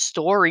on what the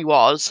story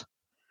was.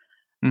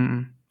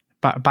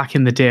 Back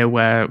in the day,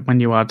 when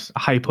you had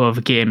hype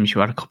over games,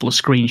 you had a couple of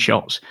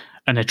screenshots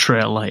and a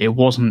trailer. It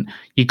wasn't,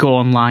 you go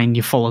online,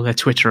 you follow their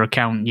Twitter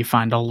account, you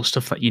find all the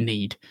stuff that you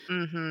need.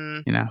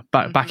 You know,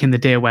 back in the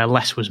day where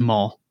less was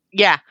more.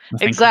 Yeah,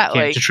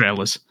 exactly. To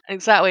trailers.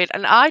 Exactly.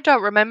 And I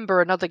don't remember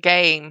another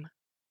game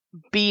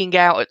being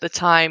out at the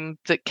time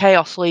that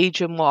Chaos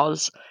Legion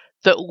was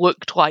that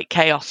looked like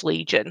Chaos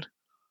Legion.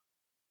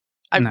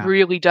 I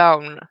really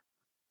don't.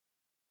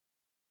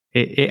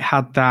 It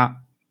had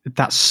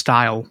that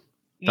style.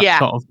 That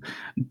sort of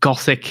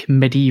gothic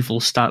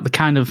medieval style, the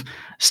kind of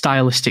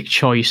stylistic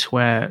choice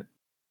where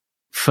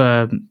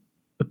for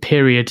a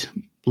period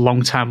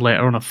long time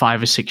later on,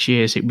 5 or 6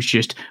 years, it was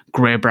just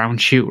grey-brown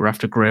shooter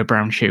after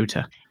grey-brown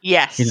shooter.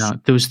 Yes. You know,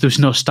 there was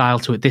no style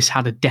to it. This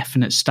had a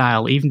definite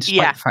style, even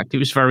despite the fact it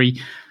was very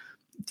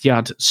you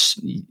had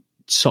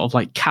sort of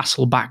like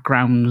castle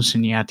backgrounds,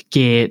 and you had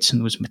gates, and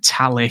there was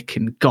metallic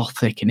and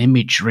gothic and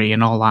imagery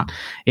and all that.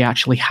 It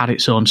actually had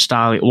its own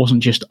style. It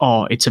wasn't just,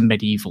 it's a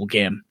medieval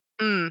game.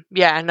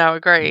 Yeah, no,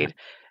 agreed.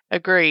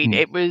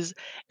 Mm.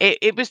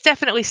 It was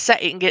definitely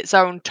setting its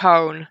own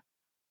tone.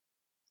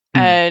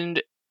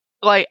 And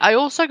like, I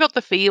also got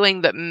the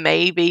feeling that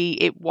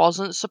maybe it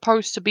wasn't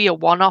supposed to be a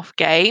one-off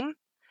game.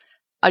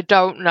 I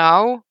don't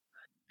know.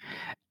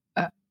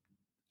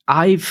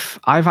 I've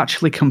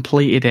actually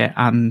completed it,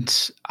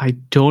 and I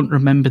don't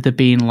remember there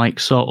being like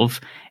sort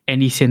of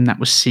anything that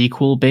was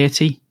sequel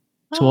baity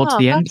towards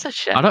the end. That's a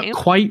shame. I don't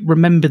quite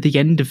remember the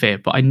end of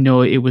it, but I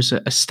know it was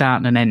a start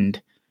and an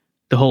end.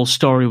 The whole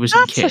story was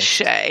That's a encased,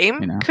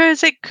 shame, you know?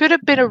 because it could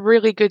have been a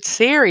really good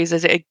series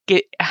as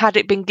had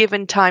it been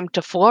given time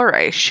to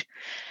flourish.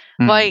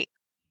 Like,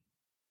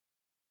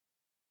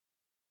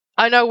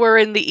 I know we're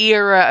in the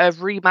era of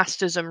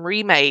remasters and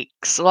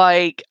remakes.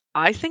 Like,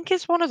 I think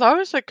it's one of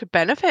those that could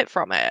benefit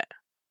from it.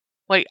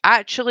 Like,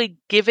 actually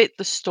give it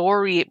the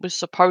story it was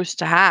supposed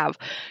to have.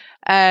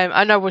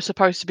 I know we're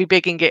supposed to be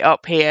bigging it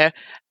up here.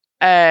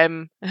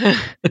 But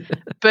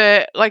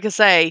like I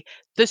say,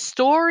 the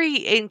story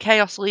in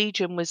Chaos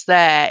Legion was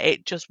there.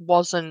 It just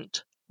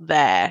wasn't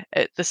there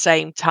at the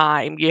same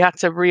time. You had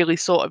to really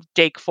sort of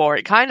dig for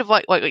it. Kind of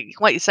like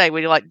you say,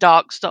 when you like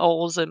Dark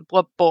Souls and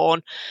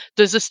Bloodborne,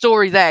 there's a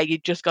story there. You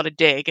just got to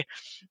dig.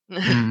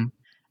 And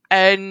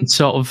it's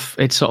sort of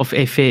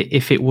if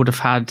it would have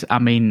had. I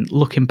mean,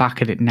 looking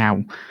back at it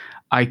now,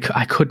 I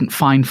couldn't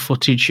find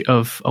footage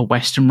of a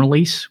Western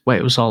release where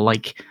it was all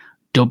like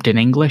dubbed in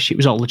English. It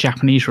was all the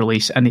Japanese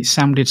release, and it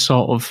sounded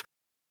sort of.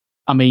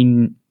 I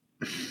mean,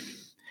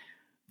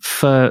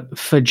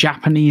 for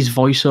Japanese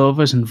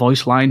voiceovers and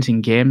voice lines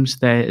in games,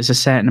 there is a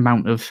certain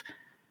amount of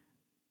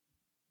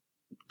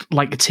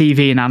like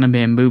TV and anime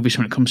and movies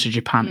when it comes to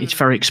Japan. It's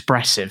very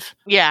expressive.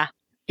 Yeah.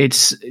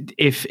 It's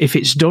if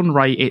it's done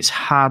right, it's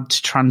hard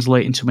to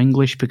translate into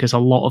English because a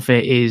lot of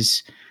it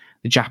is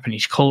the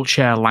Japanese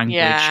culture, language,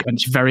 and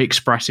it's very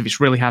expressive.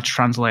 It's really hard to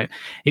translate.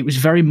 It was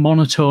very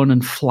monotone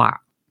and flat.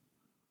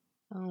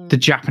 The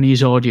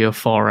Japanese audio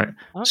for it,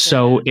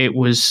 so it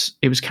was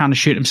kind of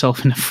shooting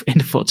himself in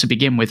the foot to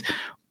begin with.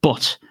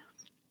 But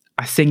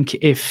I think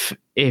if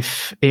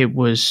it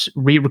was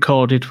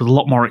re-recorded with a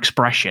lot more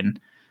expression,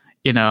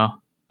 you know,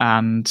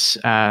 and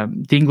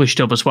the English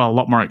dub as well, a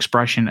lot more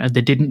expression, and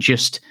they didn't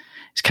just.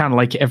 It's kind of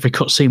like every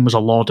cutscene was a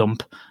lore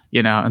dump,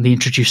 you know, and they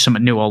introduced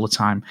something new all the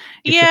time.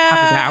 If they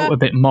padded it out a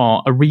bit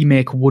more, a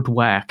remake would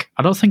work.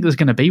 I don't think there's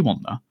going to be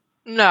one though.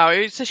 No,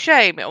 it's a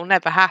shame. It'll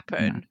never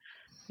happen.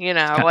 You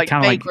know, like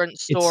Vagrant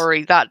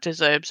Story, that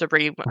deserves a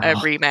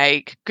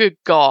remake. Good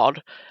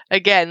God.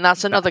 Again,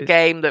 that's another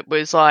game that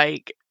was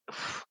like,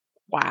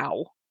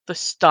 wow, the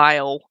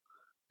style.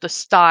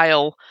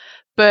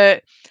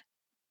 But,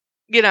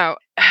 you know...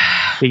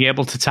 Being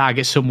able to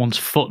target someone's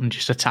foot and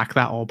just attack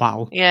that all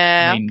battle.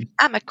 Yeah,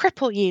 I'm a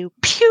cripple you.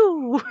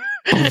 Pew!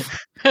 His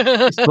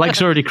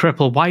leg's already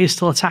crippled. Why are you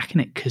still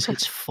attacking it? Because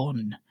it's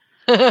fun.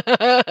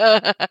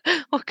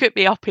 Look at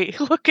me hopping.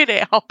 Look at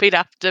it hopping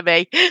after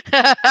me. Is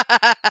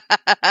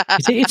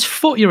it its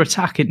foot you're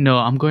attacking? No,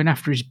 I'm going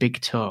after his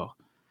big toe.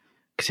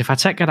 Because if I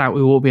take it out,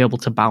 we won't be able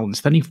to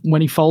balance. Then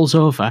when he falls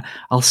over,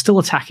 I'll still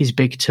attack his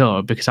big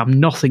toe because I'm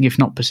nothing if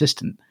not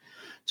persistent.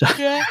 So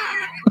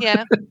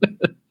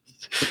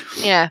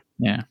Yeah.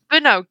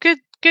 But no, good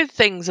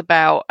things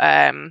about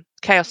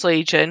Chaos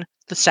Legion.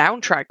 The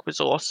soundtrack was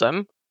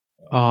awesome.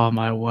 Oh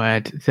my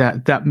word,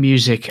 that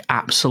music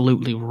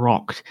absolutely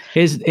rocked.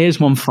 Here's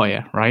one for you,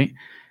 right?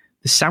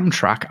 The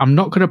soundtrack, I'm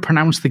not going to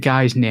pronounce the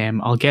guy's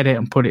name. I'll get it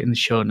and put it in the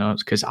show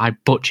notes because I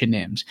butcher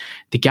names.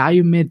 The guy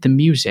who made the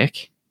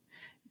music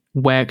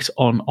worked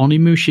on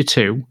Onimusha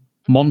 2,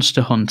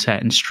 Monster Hunter,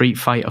 and Street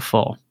Fighter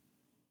 4.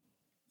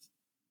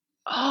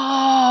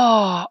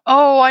 Oh,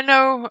 I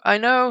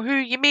know who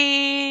you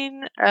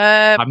mean.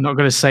 I'm not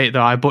going to say it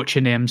though. I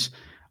butcher names.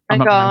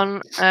 Hang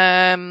on.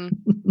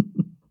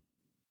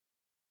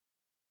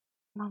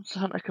 Monster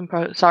Hunter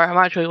composer. Sorry, I'm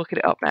actually looking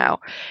it up now.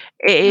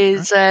 It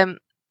is Akihito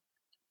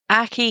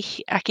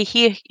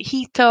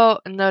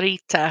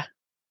Norita.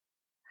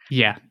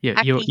 Yeah,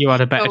 you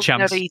had a better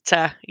chance.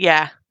 Norita,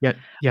 yeah. Yeah,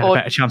 you had a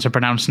better chance of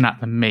pronouncing that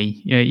than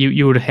me. Yeah,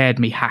 you would have heard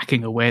me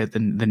hacking away at the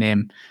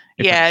name.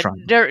 Yeah,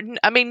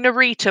 I mean,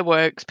 Narita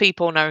works.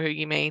 People know who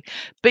you mean.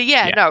 But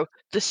no,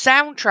 the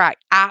soundtrack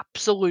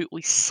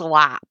absolutely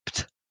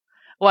slapped.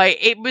 Like,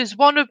 it was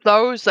one of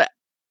those that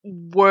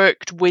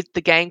worked with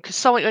the game because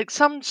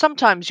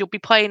sometimes you'll be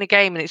playing a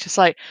game and it's just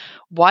like,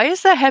 why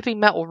is there heavy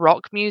metal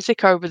rock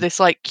music over this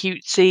like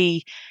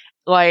cutesy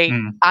like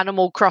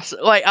Animal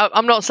Crossing? Like,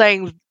 I'm not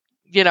saying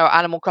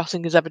Animal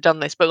Crossing has ever done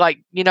this, but like,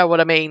 you know what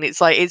I mean?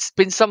 It's like it's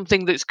been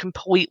something that's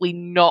completely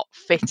not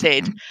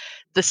fitted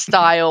the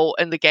style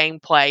and the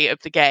gameplay of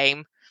the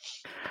game.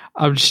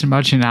 I'm just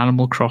imagining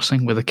Animal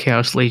Crossing with a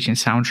Chaos Legion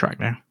soundtrack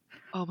now.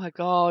 Oh my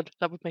god,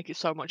 that would make it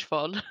so much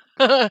fun.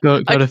 Go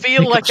to I'd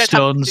feel pick like up I'd have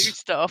to do stones.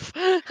 stuff.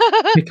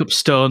 Pick up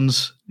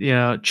stones,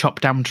 chop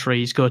down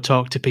trees, go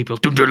talk to people.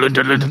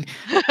 It's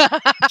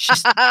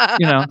just,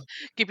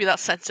 give you that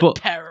sense But-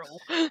 of peril.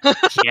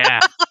 yeah.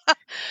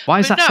 Why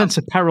is But that no. sense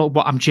of peril?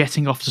 What I'm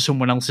jetting off to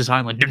someone else's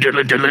island?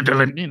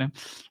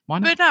 Why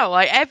not? But no,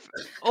 like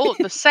all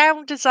the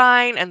sound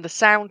design and the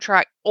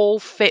soundtrack all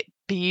fit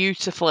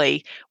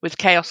beautifully with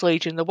Chaos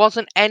Legion. There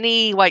wasn't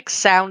any like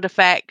sound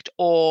effect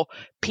or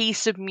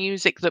piece of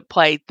music that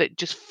played that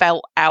just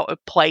felt out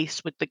of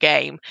place with the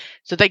game.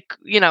 So they,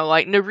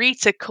 like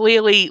Narita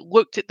clearly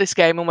looked at this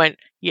game and went,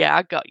 "Yeah,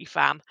 I got you,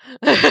 fam."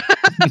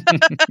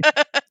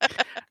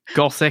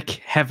 Gothic,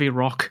 heavy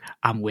rock.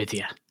 I'm with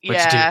you.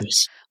 Let's Yeah. do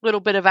this. Little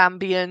bit of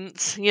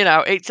ambience,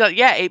 it's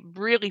it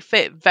really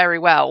fit very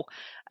well.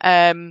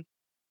 So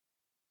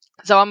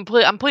I'm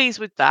pleased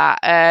with that.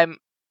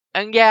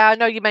 And yeah, I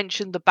know you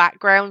mentioned the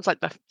backgrounds, like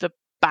the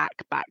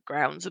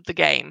backgrounds of the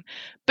game,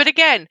 but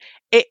again,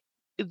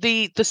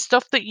 the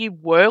stuff that you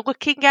were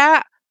looking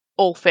at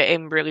all fit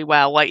in really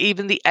well. Like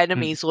even the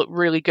enemies look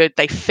really good.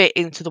 They fit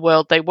into the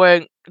world.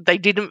 They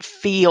didn't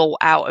feel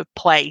out of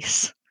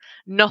place.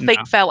 Nothing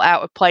No. felt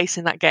out of place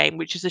in that game,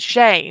 which is a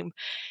shame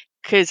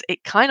because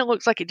it kind of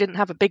looks like it didn't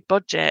have a big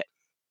budget.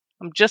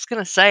 I'm just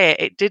gonna say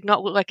it. It did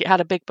not look like it had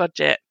a big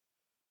budget.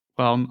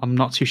 Well, I'm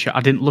not too sure.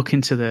 I didn't look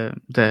into the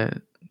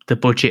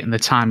budget and the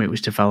time it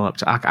was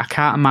developed. I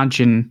can't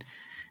imagine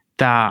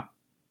that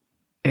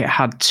it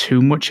had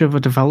too much of a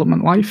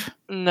development life.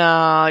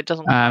 No, it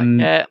doesn't look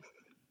like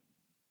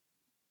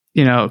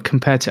it.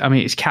 Compared to,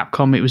 it's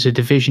Capcom. It was a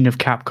division of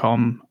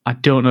Capcom. I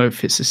don't know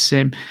if it's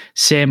the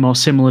same or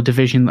similar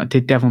division that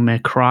did Devil May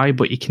Cry,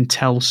 but you can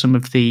tell some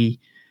of the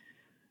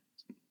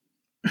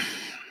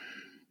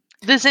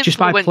There's just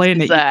by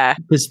playing influences it. there.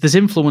 There's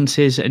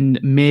influences, and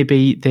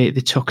maybe they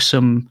took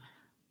some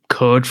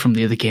code from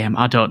the other game.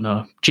 I don't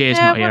know. Jay's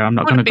not here. I'm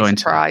not going to go into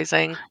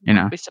surprising.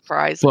 it. Be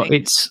surprising. But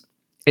it's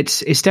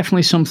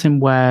definitely something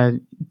where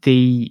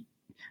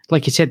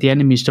like you said, the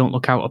enemies don't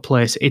look out of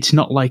place. It's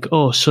not like,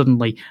 oh,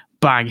 suddenly,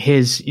 bang,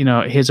 here's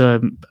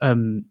a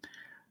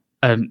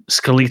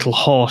skeletal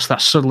horse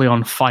that's suddenly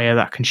on fire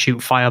that can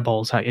shoot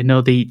fireballs at you.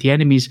 No, the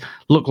enemies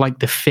look like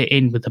they fit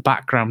in with the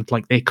background,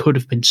 like they could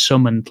have been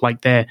summoned,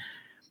 like they're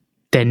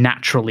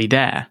naturally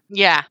there.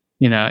 Yeah.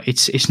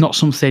 It's not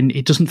something.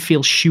 It doesn't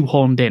feel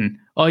shoehorned in.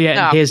 Oh yeah,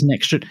 No.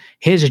 and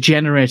here's a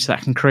generator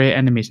that can create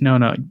enemies.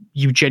 No,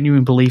 you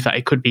genuinely believe that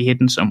it could be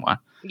hidden somewhere.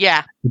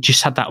 Yeah. It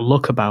just had that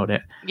look about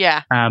it.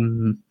 Yeah.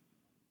 And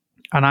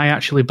I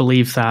actually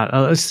believe that.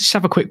 Let's just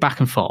have a quick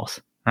back and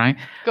forth, right?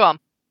 Go on.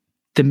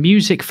 The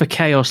music for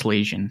Chaos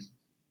Legion,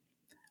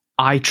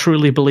 I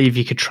truly believe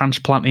you could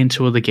transplant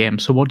into other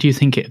games. So what do you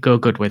think it'd go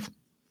good with?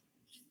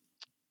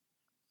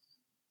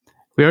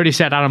 We already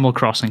said Animal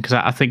Crossing because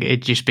I think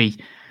it'd just be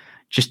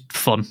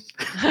fun.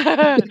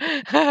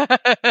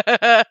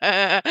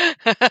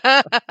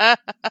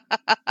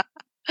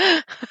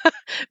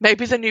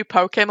 Maybe the new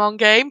Pokemon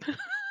game.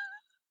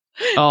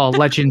 Oh,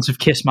 Legends of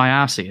Kiss My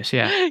Arceus,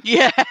 yeah.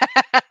 Yeah.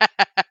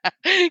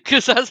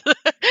 Because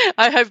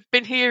I have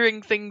been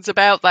hearing things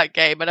about that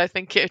game and I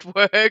think it'd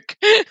work.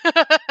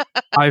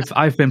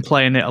 I've been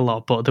playing it a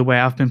lot, but the way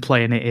I've been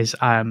playing it is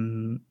what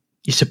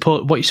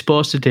you're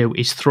supposed to do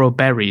is throw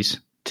berries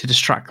to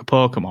distract the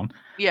Pokemon.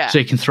 Yeah. So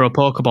you can throw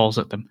Pokeballs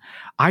at them.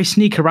 I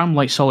sneak around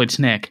like Solid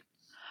Snake.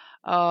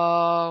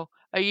 Oh,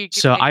 are you?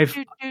 So I've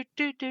turned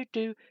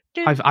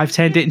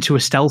it into a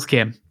stealth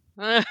game.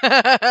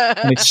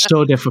 And it's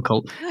so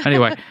difficult.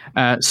 Anyway,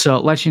 so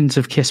Legends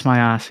of Kiss My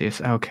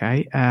Arceus.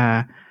 Okay.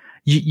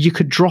 You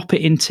could drop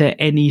it into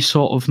any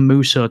sort of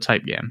Muso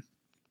type game,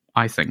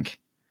 I think.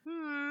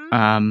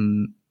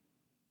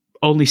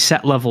 Only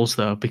set levels,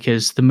 though,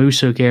 because the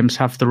Muso games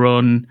have their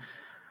own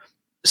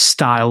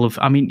style of...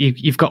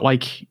 you've got,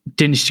 like,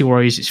 Dynasty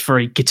Warriors, it's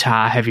very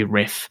guitar-heavy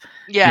riff,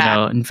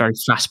 and very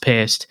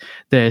fast-paced.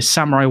 The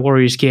Samurai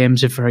Warriors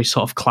games are very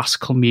sort of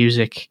classical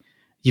music.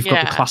 You've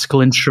got the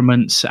classical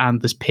instruments and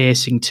there's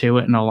pacing to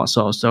it and all that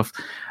sort of stuff.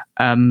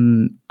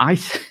 I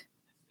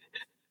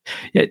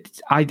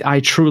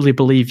truly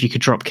believe you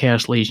could drop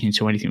Chaos Legion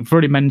into anything. We've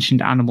already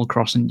mentioned Animal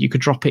Crossing. You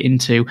could drop it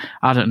into,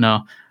 I don't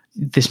know,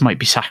 this might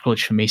be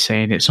sacrilege for me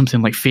saying it,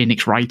 something like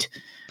Phoenix Wright.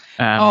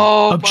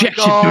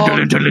 Objection!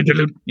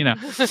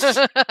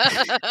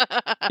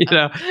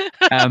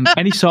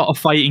 Any sort of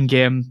fighting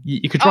game,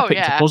 you could drop it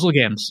into puzzle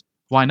games.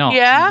 Why not?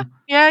 Yeah,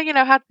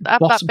 had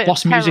boss that bit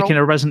boss of music peril. in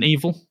a Resident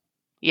Evil.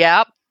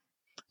 Yep.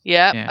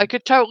 Yeah. I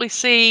could totally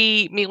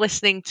see me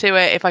listening to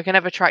it if I can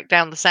ever track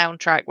down the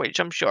soundtrack, which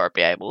I'm sure I'd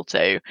be able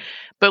to.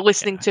 But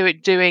listening to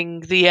it doing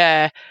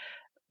the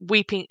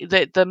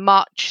the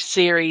March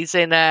series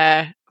in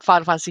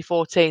Final Fantasy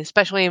XIV,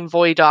 especially in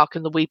Void Ark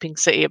and the Weeping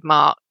City of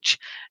March,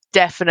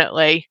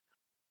 definitely.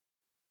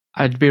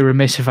 I'd be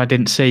remiss if I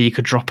didn't say you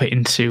could drop it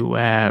into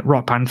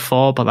Rock Band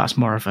 4, but that's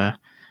more of a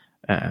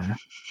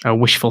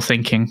wishful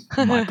thinking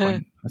on my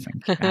point, I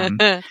think.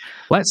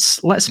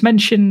 Let's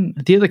mention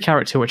the other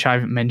character which I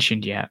haven't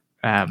mentioned yet,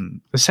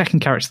 the second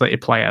character that you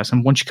play as,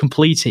 and once you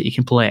complete it, you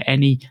can play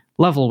any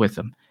level with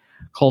them,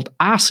 called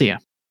Arcia.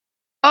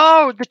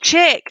 Oh, the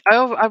chick!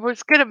 I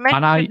was going to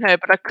mention her,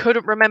 but I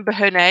couldn't remember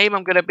her name.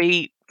 I'm going to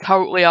be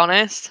totally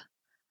honest.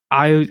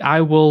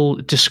 I will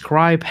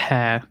describe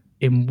her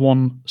in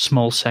one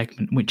small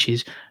segment, which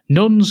is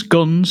nuns,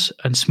 guns,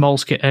 and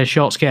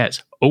short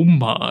skirts. Oh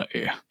my!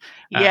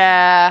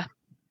 Yeah.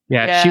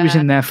 Yeah, she was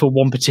in there for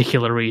one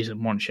particular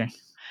reason, wasn't she?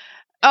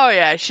 Oh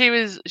yeah, she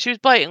was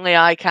blatantly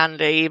eye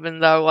candy. Even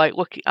though,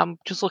 like, I'm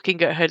just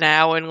looking at her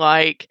now, and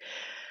like,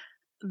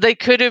 they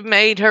could have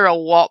made her a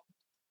lot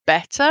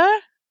better.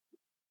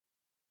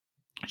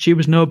 She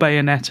was no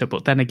Bayonetta,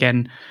 but then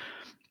again,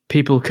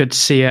 people could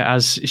see her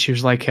as she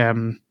was like a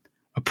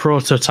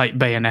prototype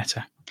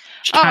Bayonetta.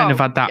 She kind of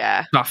had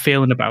that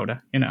feeling about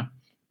her, you know.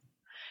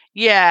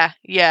 Yeah.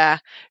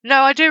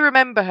 No, I do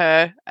remember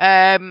her.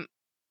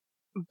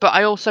 But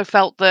I also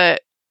felt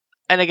that,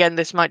 and again,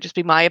 this might just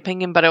be my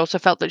opinion, but I also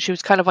felt that she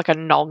was kind of like a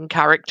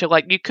non-character.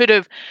 Like, you could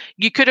have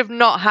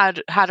not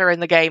had her in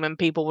the game, and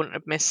people wouldn't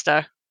have missed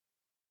her.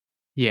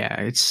 Yeah,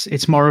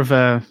 it's more of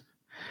a.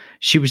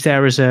 She was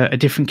there as a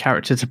different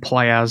character to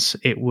play as.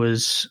 It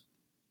was.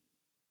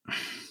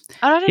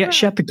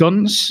 She had the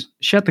guns.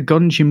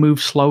 You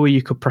moved slower.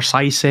 You could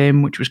precise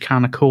aim, which was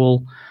kind of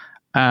cool.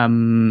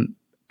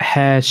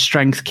 Her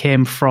strength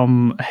came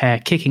from her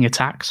kicking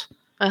attacks,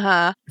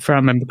 if I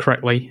remember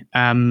correctly,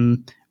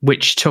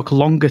 which took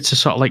longer to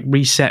sort of like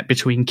reset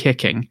between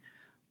kicking,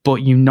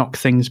 but you knock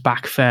things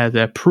back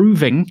further,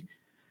 proving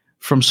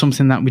from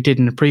something that we did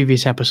in a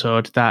previous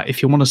episode that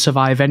if you want to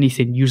survive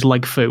anything, use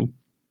Leg Fu.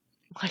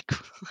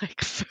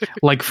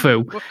 Like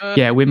Fu.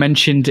 Yeah, we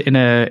mentioned in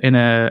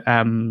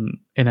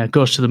a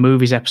Ghost of the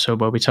Movies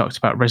episode where we talked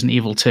about Resident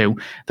Evil 2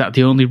 that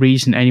the only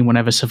reason anyone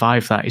ever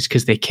survived that is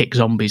because they kicked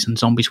zombies and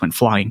zombies went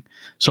flying.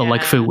 So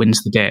Leg Fu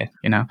wins the day.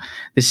 You know,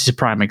 this is a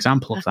prime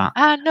example of that.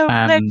 I know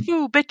Leg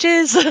Fu,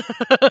 bitches.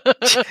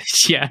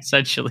 Yeah,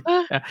 essentially.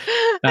 Yeah.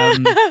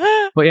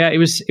 But yeah, it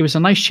was a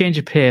nice change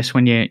of pace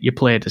when you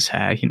played as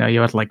her. You know, you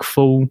had like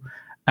Fu.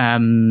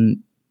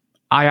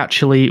 I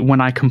actually, when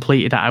I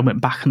completed it, I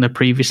went back on the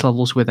previous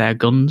levels with their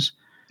guns.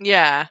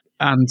 Yeah.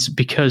 And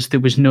because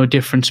there was no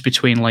difference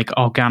between like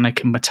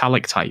organic and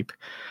metallic type,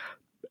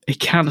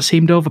 it kind of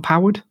seemed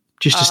overpowered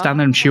just to stand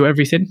there and shoot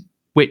everything.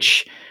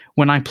 Which,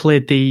 when I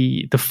played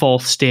the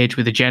fourth stage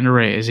with the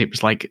generators, it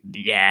was like,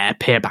 yeah,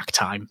 payback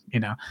time, you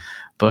know.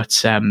 But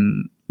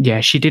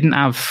she didn't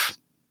have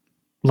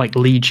like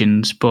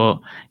legions, but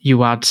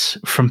you had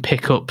from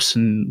pickups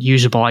and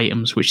usable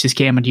items, which this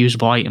game had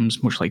usable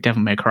items, much like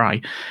Devil May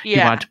Cry. Yeah.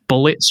 You had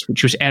bullets,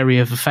 which was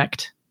area of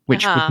effect,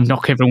 which would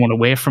knock everyone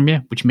away from you,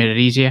 which made it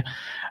easier.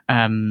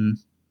 I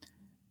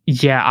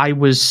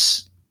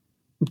was...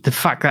 The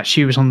fact that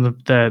she was on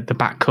the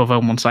back cover,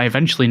 once I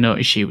eventually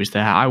noticed she was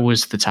there, I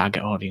was the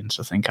target audience.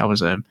 I think I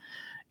was a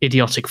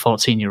idiotic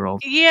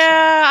 14-year-old.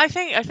 Yeah, so.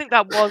 I think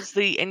that was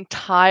the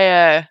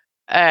entire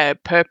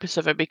purpose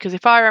of it, because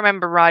if I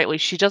remember rightly,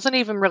 she doesn't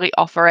even really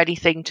offer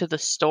anything to the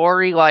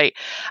story. Like,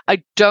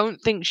 I don't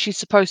think she's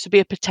supposed to be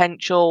a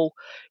potential,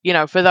 you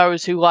know, for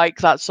those who like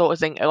that sort of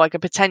thing, like a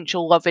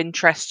potential love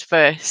interest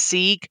for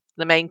Sieg,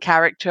 the main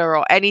character,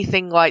 or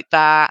anything like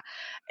that.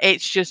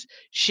 It's just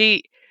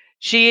she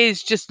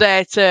is just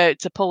there to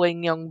pull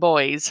in young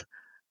boys.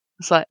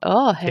 It's like,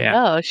 oh,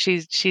 hello,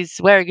 she's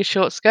wearing a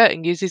short skirt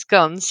and uses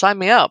guns. Sign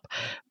me up.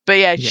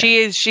 But she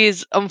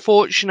is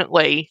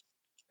unfortunately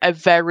a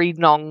very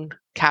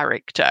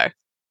non-character.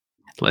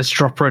 Let's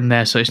drop her in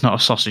there so it's not a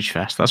sausage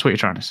fest. That's what you're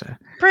trying to say.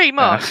 Pretty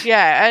much,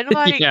 yeah. And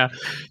like,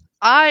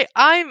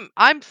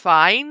 I'm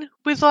fine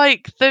with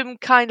like them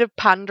kind of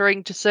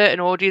pandering to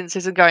certain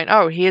audiences and going,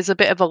 oh, here's a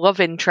bit of a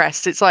love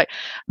interest. It's like,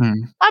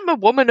 I'm a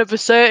woman of a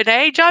certain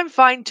age. I'm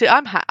fine to.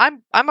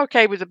 I'm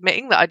okay with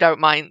admitting that I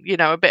don't mind, you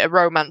know, a bit of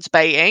romance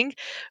baiting.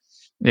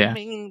 Yeah. I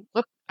mean,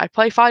 look, I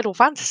play Final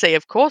Fantasy.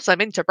 Of course,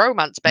 I'm into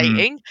romance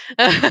baiting.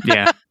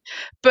 Yeah.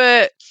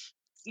 But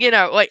you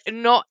know, like,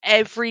 not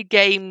every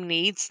game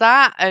needs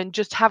that, and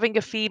just having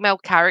a female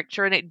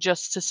character in it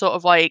just to sort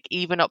of like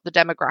even up the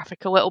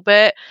demographic a little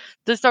bit,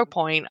 there's no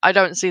point. I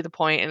don't see the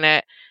point in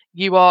it.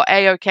 You are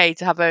A-okay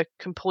to have a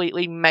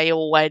completely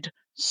male-led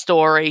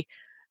story.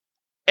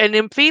 And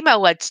in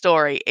female-led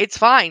story, it's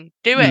fine.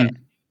 Do it.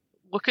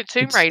 Look at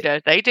Tomb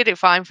Raider. They did it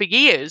fine for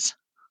years.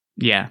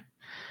 Yeah.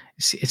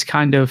 It's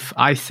kind of,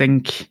 I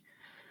think,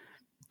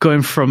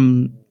 going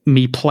from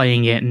me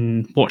playing it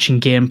and watching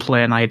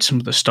gameplay, and I had some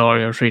of the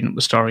story, I was reading up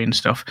the story and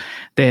stuff,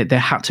 there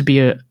had to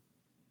be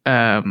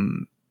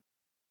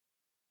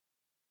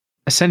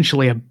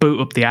essentially a boot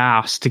up the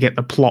arse to get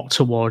the plot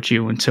towards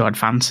you and to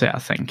advance it, I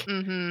think.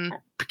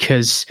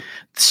 Because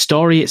the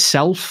story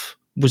itself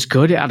was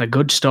good, it had a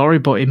good story,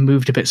 but it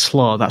moved a bit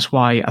slow. That's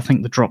why I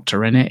think they dropped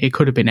her in it. It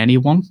could have been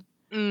anyone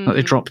that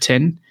they dropped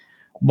in.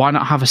 Why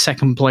not have a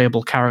second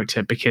playable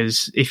character?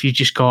 Because if you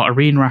just got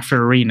arena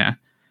after arena,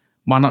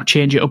 why not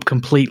change it up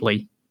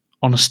completely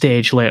on a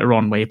stage later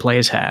on where you play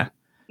as her?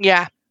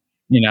 Yeah.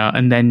 You know,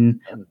 and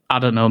then, I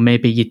don't know,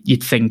 maybe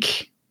you'd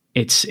think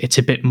it's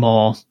a bit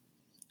more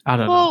I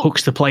don't know,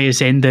 hooks the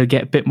players in, they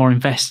get a bit more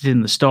invested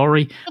in the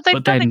story,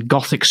 but then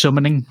Gothic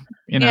summoning,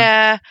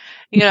 Yeah,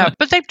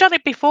 but they've done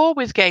it before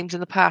with games in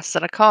the past,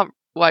 and I can't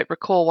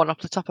recall one off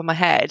the top of my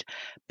head,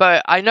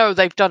 but I know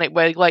they've done it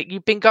where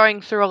you've been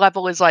going through a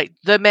level as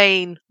the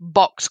main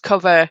box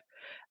cover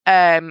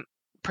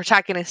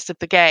protagonist of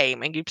the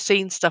game, and you've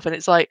seen stuff, and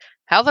it's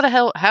how the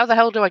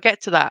hell do I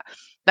get to that?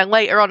 Then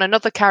later on,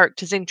 another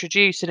character's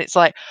introduced, and it's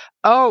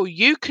oh,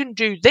 you can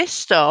do this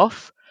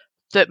stuff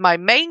that my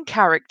main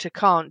character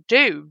can't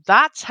do.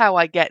 That's how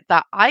I get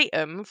that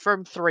item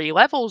from 3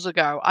 levels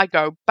ago. I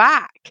go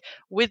back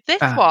with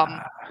this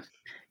one.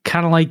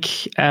 Kind of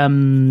like...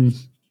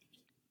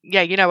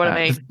 yeah, you know what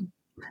I mean.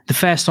 The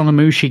first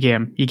Onimusha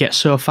game, you get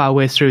so far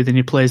away through, then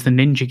you play as the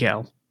ninja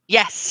girl.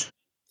 Yes.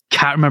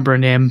 Can't remember her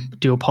name,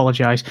 do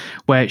apologise,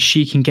 where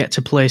she can get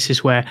to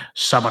places where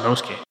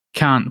Samanosuke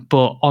can't,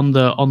 but on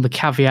the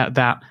caveat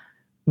that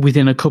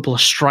within a couple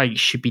of strikes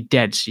she'd be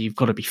dead, so you've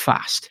got to be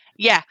fast.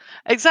 Yeah,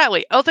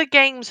 exactly. Other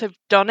games have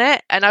done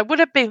it, and I would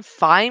have been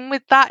fine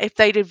with that if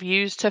they'd have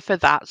used her for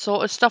that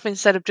sort of stuff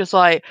instead of just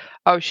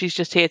oh, she's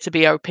just here to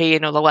be OP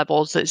in other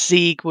levels that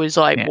Zeeg was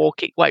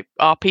walking,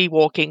 RP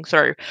walking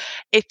through.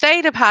 If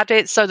they'd have had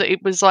it so that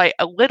it was a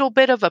little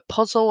bit of a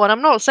puzzle, and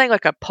I'm not saying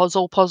a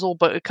puzzle,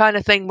 but a kind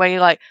of thing where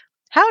you're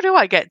how do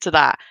I get to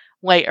that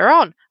later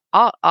on?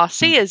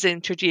 Arcea's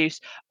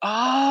introduced.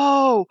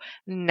 Oh,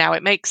 now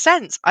it makes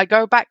sense. I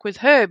go back with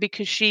her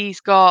because she's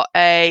got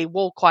a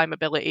wall climb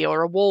ability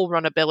or a wall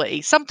run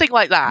ability, something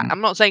like that. I'm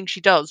not saying she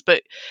does,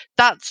 but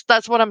that's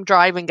what I'm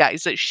driving at,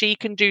 is that she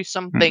can do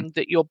something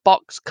that your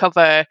box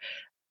cover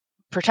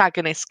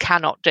protagonist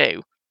cannot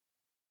do.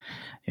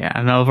 Yeah,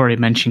 and I've already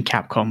mentioned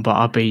Capcom, but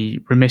I'd be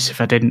remiss if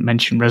I didn't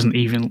mention Resident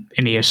Evil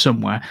in here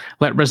somewhere.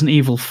 Like Resident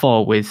Evil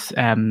 4 with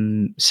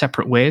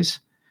Separate Ways.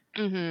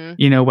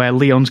 Mm-hmm. Where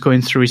Leon's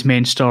going through his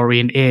main story,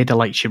 and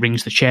Ada, she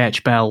rings the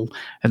church bell,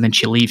 and then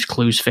she leaves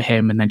clues for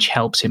him, and then she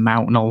helps him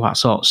out and all that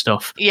sort of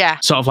stuff. Yeah.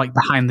 Sort of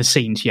behind the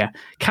scenes, yeah.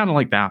 Kind of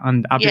like that.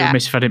 And I'd be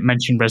remiss if I didn't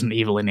mention Resident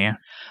Evil in here.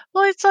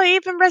 Well, it's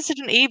even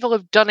Resident Evil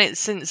have done it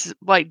since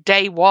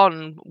day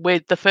one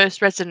with the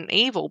first Resident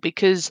Evil,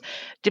 because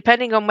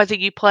depending on whether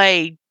you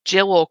play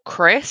Jill or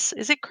Chris,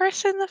 is it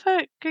Chris in the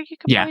first?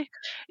 Play?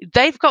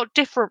 They've got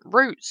different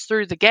routes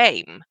through the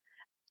game.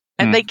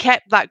 And they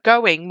kept that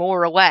going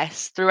more or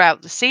less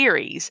throughout the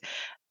series.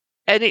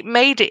 And it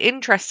made it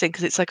interesting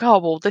because it's oh,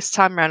 well, this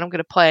time around I'm going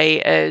to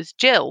play as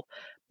Jill.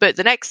 But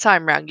the next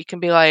time around you can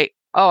be oh,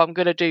 I'm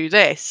going to do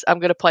this. I'm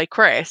going to play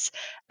Chris.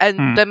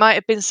 And there might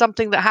have been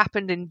something that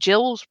happened in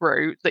Jill's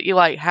route that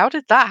you're how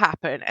did that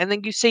happen? And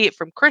then you see it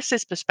from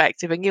Chris's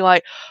perspective and you're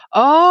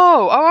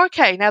oh,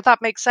 okay, now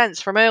that makes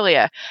sense from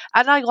earlier.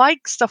 And I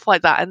like stuff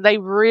like that. And they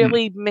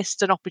really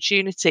missed an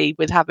opportunity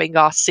with having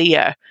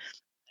Arcea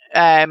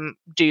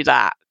do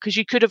that, because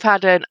you could have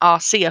had an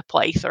Arcea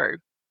playthrough.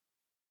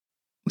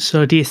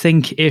 So do you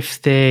think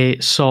if they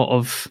sort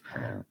of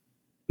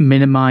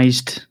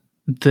minimized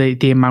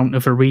the amount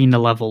of arena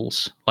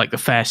levels, the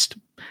first,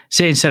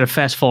 say instead of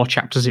first 4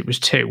 chapters it was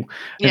 2,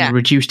 and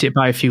reduced it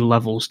by a few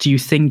levels, do you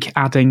think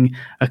adding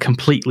a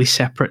completely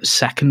separate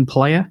second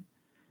player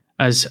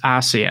as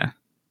Arcea,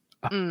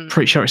 I'm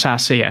pretty sure it's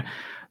Arcea,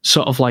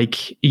 sort of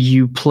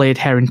you played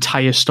her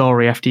entire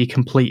story after you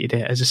completed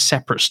it as a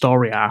separate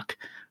story arc,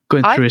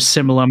 going through a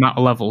similar amount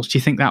of levels, do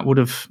you think that would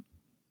have...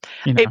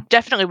 It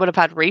definitely would have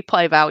had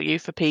replay value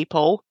for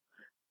people.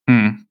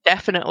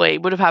 Definitely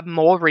would have had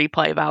more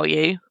replay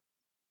value.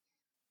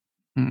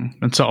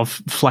 And sort of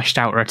fleshed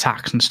out her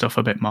attacks and stuff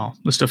a bit more.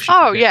 The stuff.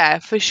 Yeah,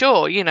 for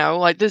sure.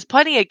 There's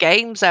plenty of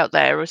games out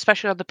there,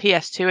 especially on the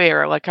PS2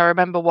 era. I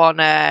remember one,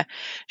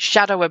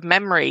 Shadow of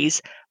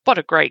Memories. What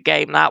a great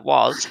game that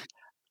was.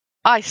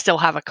 I still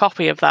have a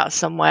copy of that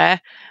somewhere.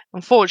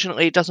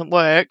 Unfortunately, it doesn't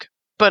work,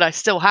 but I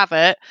still have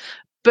it.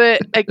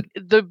 But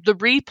the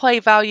replay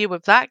value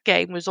of that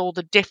game was all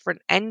the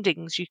different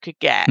endings you could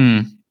get.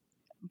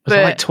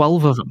 There's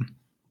 12 of them.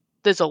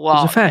 There's a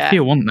lot. There's a fair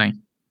few, weren't they?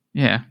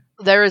 Yeah.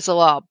 There is a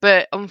lot.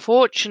 But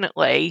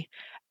unfortunately,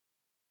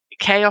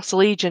 Chaos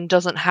Legion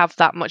doesn't have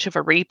that much of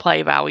a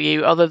replay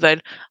value other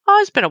than,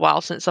 it's been a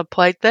while since I've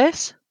played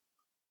this.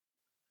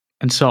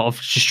 And sort of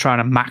just trying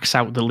to max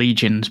out the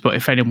legions. But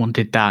if anyone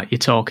did that, you're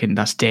talking,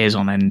 that's days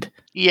on end.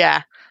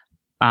 Yeah.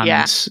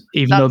 And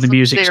even though the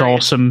music's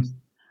awesome...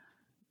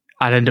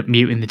 I'd end up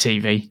muting the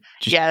TV.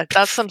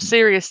 That's some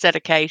serious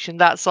dedication.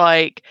 That's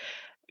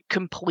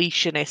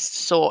completionist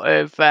sort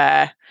of,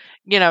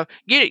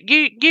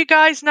 you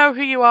guys know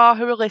who you are,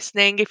 who are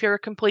listening. If you're a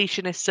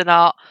completionist or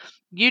not,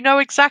 you know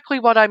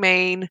exactly what I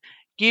mean.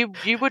 You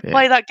would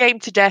play that game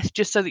to death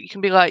just so that you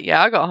can be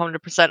I got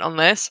 100% on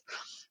this.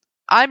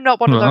 I'm not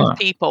one of those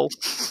people.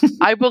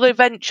 I will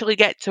eventually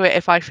get to it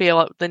if I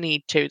feel the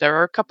need to. There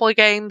are a couple of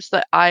games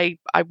that I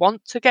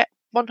want to get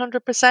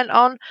 100%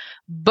 on,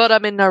 but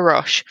I'm in no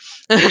rush.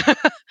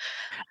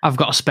 I've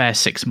got a spare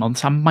 6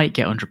 months. I might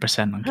get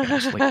 100% on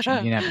Chaos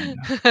Legion. You never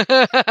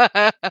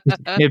know.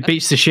 It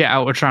beats the shit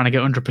out of trying to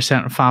get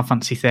 100% on Final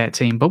Fantasy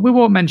 13, but we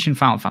won't mention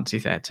Final Fantasy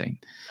 13.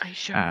 Are you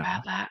sure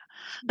about that?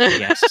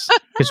 Yes,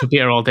 because we'd be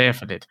here all day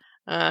if I did.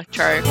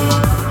 True.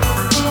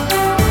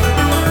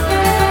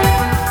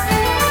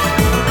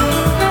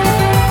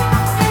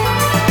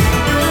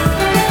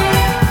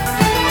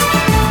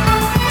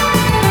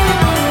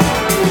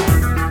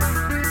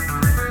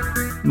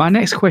 My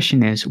next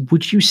question is: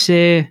 would you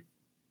say,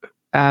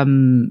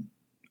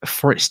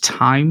 for its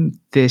time,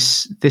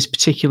 this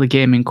particular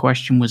game in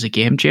question was a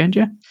game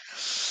changer?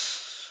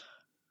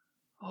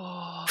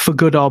 For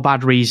good or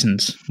bad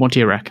reasons? What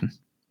do you reckon?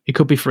 It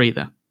could be for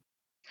either.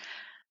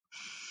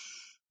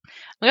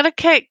 I'm going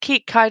to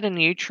keep kind of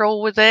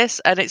neutral with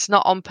this, and it's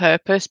not on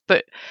purpose,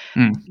 but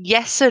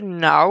yes and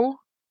no.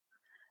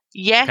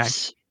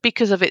 Yes,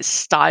 because of its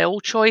style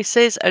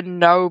choices, and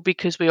no,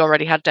 because we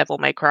already had Devil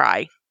May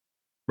Cry.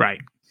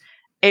 Right.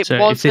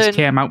 So if this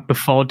came out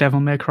before Devil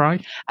May Cry?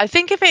 I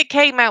think if it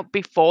came out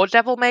before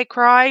Devil May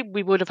Cry,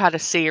 we would have had a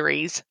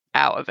series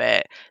out of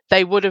it.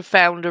 They would have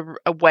found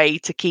a way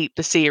to keep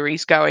the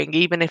series going,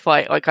 even if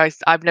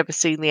I've never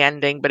seen the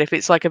ending, but if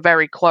it's like a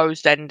very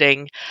closed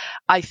ending,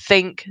 I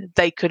think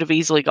they could have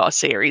easily got a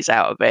series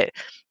out of it.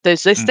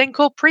 There's this thing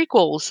called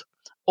prequels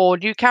or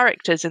new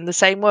characters in the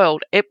same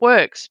world. It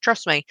works,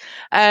 trust me.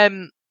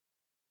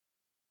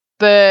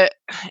 But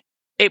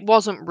it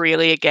wasn't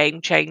really a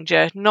game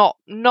changer. Not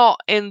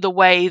in the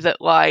way that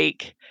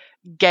like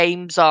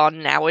games are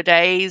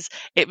nowadays.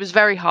 It was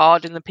very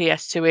hard in the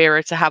PS2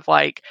 era to have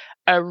like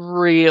a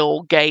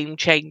real game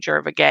changer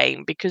of a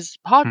game because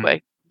hardware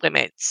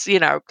limits,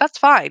 that's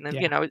fine. And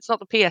it's not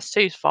the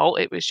PS2's fault.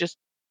 It was just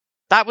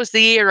that was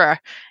the era.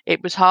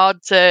 It was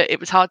hard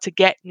to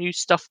get new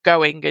stuff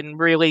going and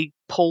really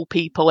pull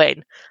people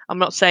in. I'm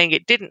not saying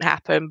it didn't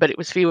happen, but it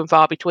was few and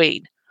far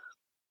between.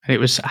 It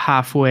was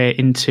halfway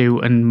into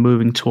and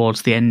moving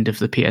towards the end of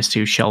the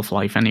PS2 shelf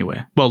life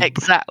anyway. Well,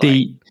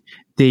 exactly.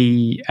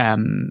 The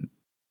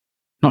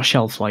not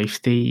shelf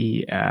life,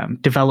 the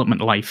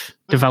development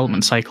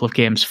cycle of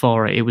games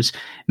for it. It was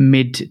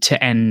mid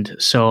to end,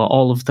 so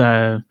all of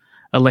the,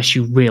 unless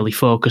you really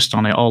focused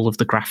on it, all of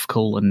the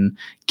graphical and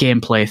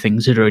gameplay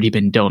things had already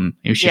been done.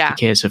 It was just a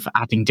case of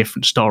adding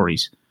different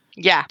stories.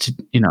 Yeah.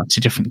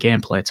 To different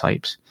gameplay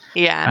types.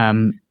 Yeah.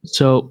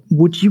 So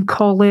would you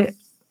call it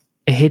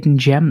a hidden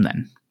gem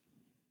then?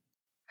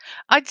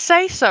 I'd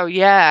say so,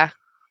 yeah.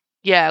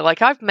 Yeah,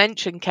 like I've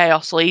mentioned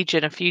Chaos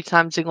Legion a few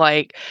times in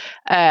like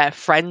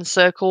friend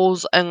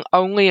circles, and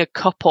only a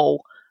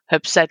couple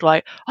have said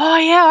like, oh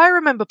yeah, I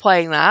remember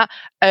playing that,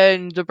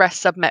 and the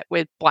rest I've met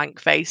with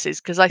blank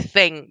faces, because I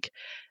think,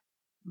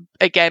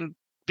 again,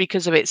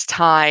 because of its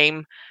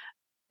time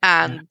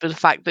and the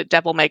fact that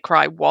Devil May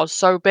Cry was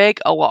so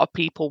big, a lot of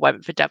people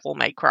went for Devil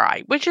May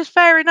Cry, which is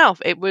fair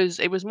enough. It was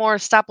more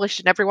established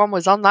and everyone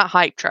was on that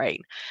hype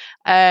train.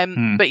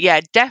 But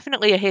yeah,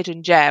 definitely a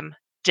hidden gem.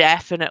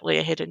 Definitely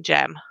a hidden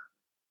gem.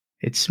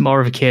 It's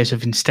more of a case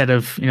of, instead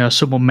of,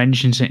 someone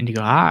mentions it and you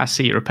go, I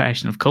see you're a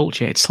person of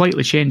culture. It's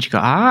slightly changed. You go,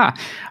 I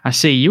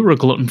see you were a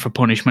glutton for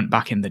punishment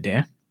back in the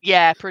day.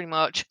 Yeah, pretty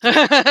much.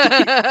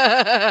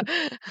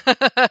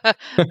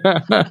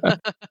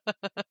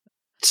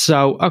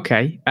 So,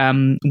 okay.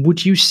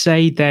 Would you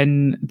say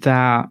then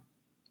that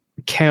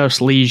Chaos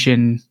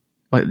Legion,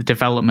 like the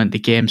development, the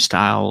game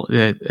style,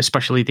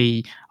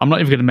 especially I'm not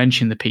even going to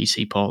mention the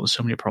PC port, there's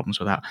so many problems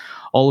with that,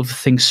 all of the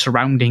things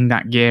surrounding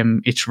that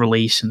game, its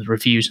release and the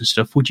reviews and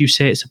stuff, would you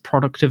say it's a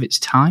product of its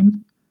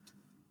time?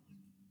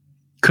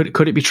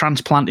 Could it be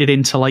transplanted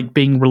into like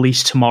being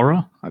released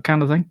tomorrow, that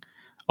kind of thing?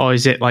 Or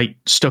is it like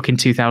stuck in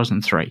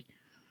 2003?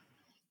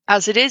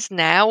 As it is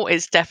now,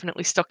 it's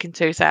definitely stuck in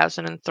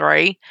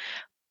 2003.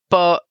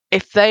 But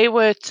if they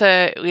were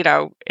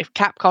to, if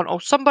Capcom or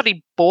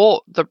somebody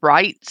bought the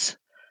rights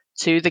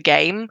to the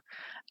game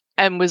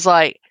and was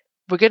like,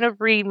 we're going to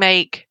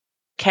remake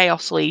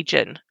Chaos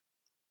Legion,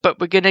 but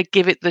we're going to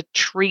give it the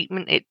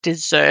treatment it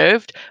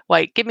deserved,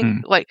 like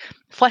giving, like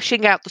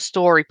fleshing out the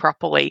story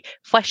properly,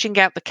 fleshing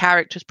out the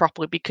characters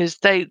properly, because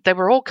they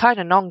were all kind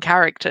of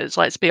non-characters,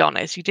 let's be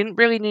honest. You didn't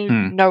really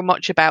know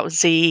much about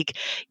Zieg.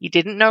 You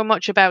didn't know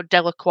much about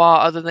Delacroix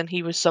other than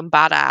he was some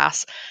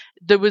badass.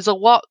 There was a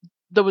lot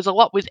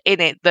within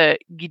it that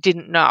you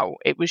didn't know.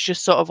 It was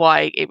just sort of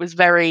like, it was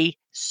very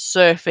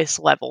surface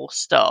level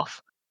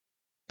stuff.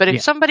 But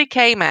if somebody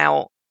came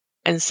out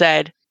and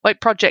said,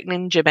 like Project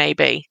Ninja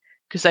maybe,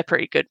 because they're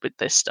pretty good with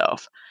this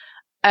stuff,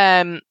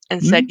 and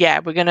said, yeah,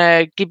 we're going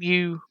to give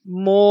you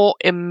more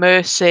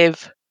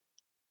immersive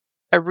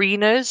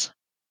arenas,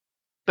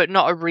 but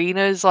not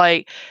arenas,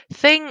 like,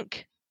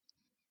 think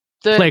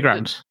the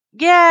playgrounds.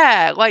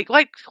 Yeah, like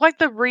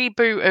the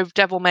reboot of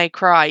Devil May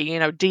Cry,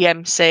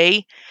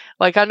 DMC.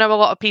 Like, I know a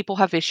lot of people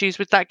have issues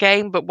with that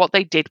game, but what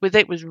they did with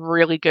it was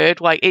really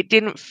good. Like, it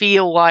didn't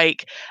feel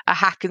like a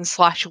hack and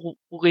slash,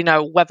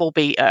 level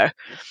beater.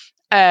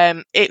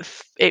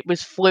 It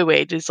was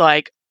fluid. It's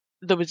like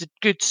there was a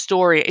good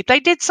story. If they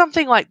did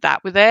something like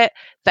that with it,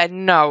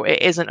 then no,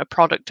 it isn't a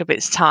product of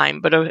its time,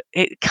 but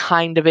it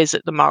kind of is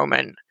at the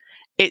moment.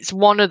 It's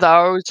one of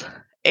those,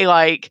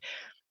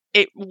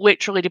 it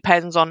literally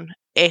depends on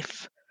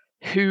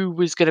who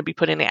was going to be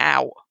putting it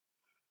out.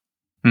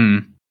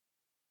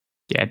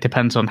 Yeah, it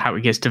depends on how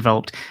it gets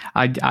developed.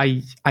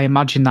 I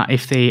imagine that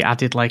if they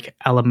added like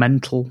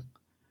elemental,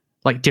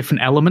 like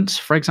different elements,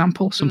 for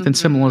example, something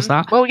similar as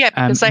that. Well, yeah,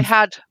 because they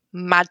had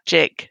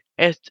magic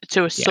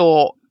to a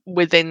sort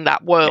within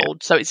that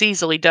world, so it's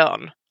easily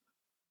done.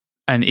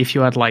 And if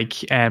you had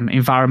like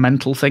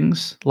environmental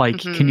things, like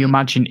can you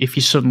imagine if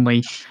you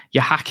suddenly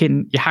you're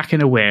hacking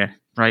away,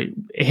 right?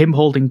 Him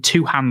holding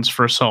two hands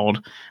for a sword,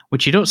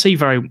 which you don't see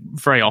very,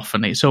 very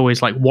often. It's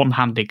always like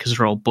one-handed because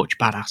they're all butch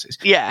badasses.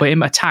 Yeah. But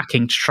him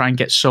attacking to try and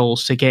get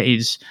souls to get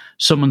his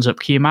summons up.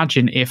 Can you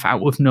imagine if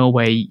out of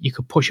nowhere you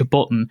could push a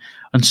button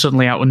and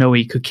suddenly out of nowhere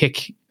you could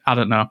kick, I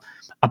don't know,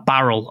 a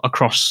barrel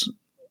across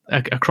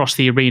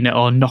the arena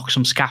or knock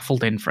some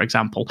scaffolding, for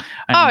example,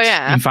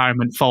 and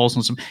environment falls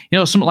on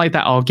something like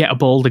that, or get a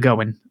boulder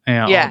going,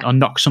 or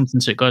knock something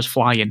so it goes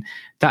flying.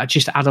 That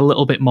just add a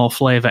little bit more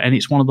flavor, and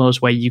it's one of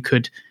those where you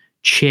could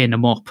chain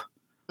them up,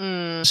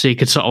 so you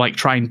could sort of like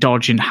try and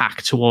dodge and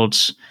hack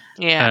towards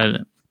a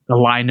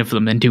line of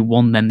them, and do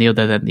one, then the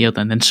other,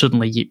 and then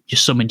suddenly you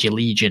summoned your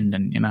legion,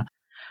 and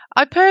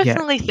I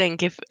personally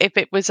think if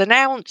it was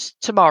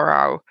announced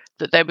tomorrow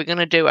that they were going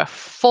to do a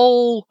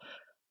full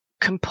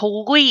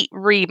complete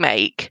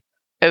remake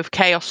of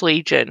Chaos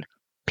Legion,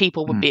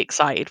 people would be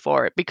excited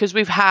for it, because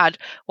we've had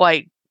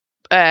like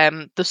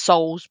the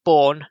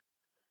Soulsborne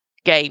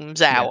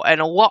games out, and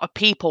a lot of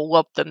people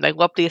love them. They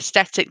love the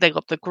aesthetic, they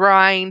love the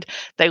grind,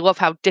 they love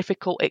how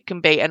difficult it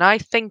can be. And I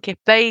think if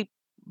they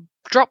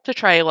dropped a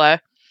trailer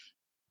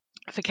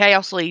for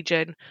Chaos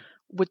Legion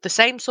with the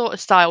same sort of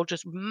style,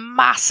 just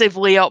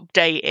massively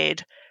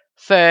updated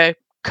for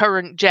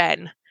current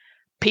gen,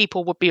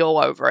 people would be all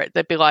over it.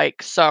 They'd be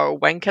like, so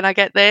when can I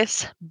get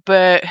this?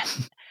 But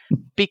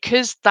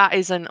because that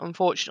isn't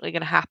unfortunately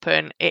going to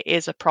happen, it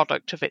is a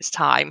product of its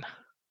time.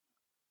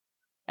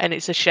 And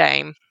it's a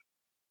shame.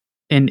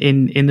 In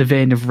the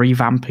vein of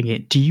revamping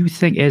it, do you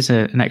think, here's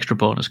an extra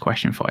bonus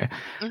question for you,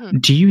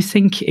 do you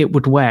think it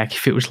would work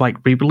if it was like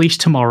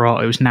re-released tomorrow,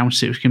 or it was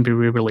announced it was going to be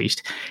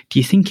re-released? Do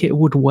you think it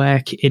would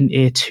work in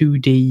a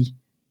 2D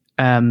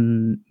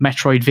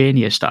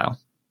Metroidvania style?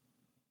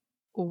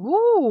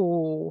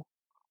 Ooh.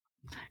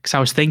 Because I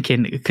was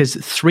thinking, because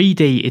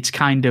 3D,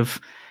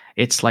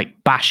 it's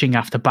like bashing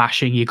after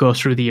bashing. You go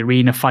through the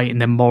arena fighting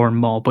them more and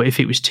more. But if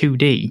it was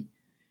 2D,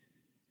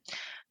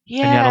 and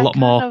you had a lot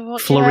more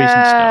flurries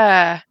and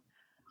stuff,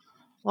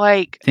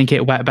 like, think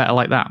it went better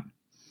like that?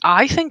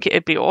 I think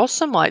it'd be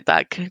awesome like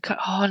that.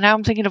 Oh, now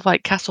I'm thinking of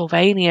like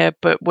Castlevania,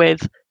 but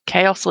with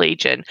Chaos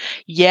Legion.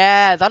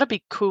 Yeah, that'd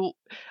be cool.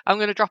 I'm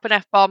going to drop an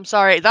F-bomb.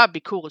 Sorry, that'd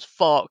be cool as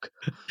fuck.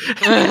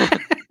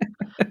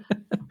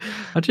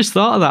 I just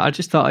thought of that. I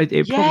just thought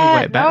it probably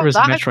went better as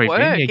a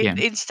Metroidvania game.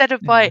 Instead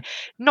of like,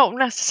 not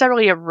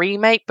necessarily a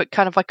remake, but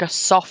kind of like a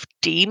soft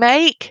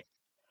demake.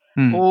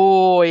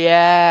 Oh,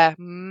 yeah.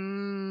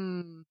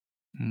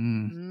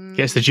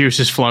 Gets the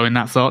juices flowing,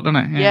 that thought,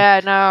 doesn't it?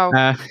 Yeah, no.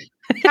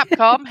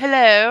 Capcom,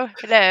 hello.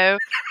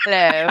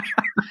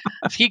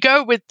 If you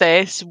go with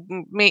this,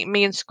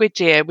 me and Squid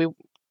here, we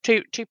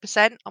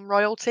 2% on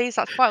royalties.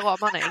 That's quite a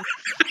lot of money.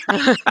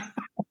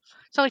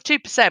 It's only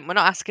 2%. We're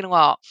not asking a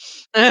lot.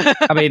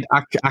 I mean,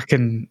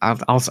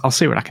 I'll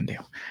see what I can do.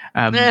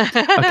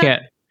 Okay,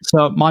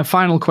 so my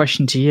final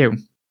question to you,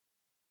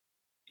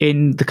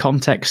 in the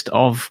context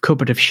of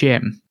Cupboard of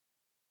Shame,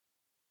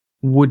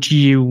 would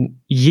you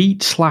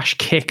yeet /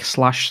 kick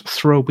 /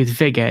 throw with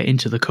vigor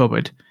into the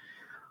cupboard,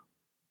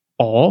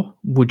 or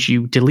would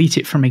you delete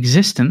it from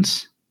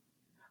existence,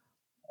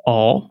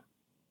 or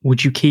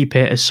would you keep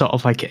it as sort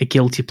of like a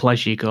guilty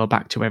pleasure you go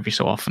back to every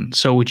so often?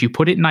 So would you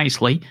put it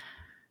nicely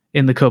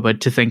in the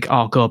cupboard to think,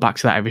 oh, go back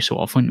to that every so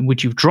often?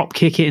 Would you drop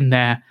kick it in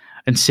there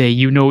and say,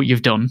 you know what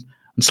you've done,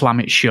 and slam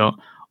it shut?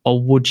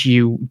 Or would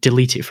you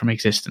delete it from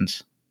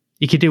existence?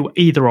 You could do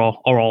either or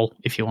all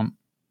if you want.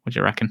 What do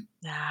you reckon?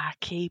 Nah,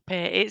 keep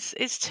it.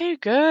 It's too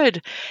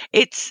good.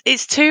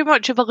 It's too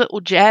much of a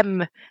little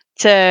gem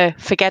to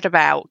forget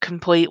about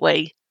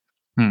completely.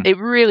 It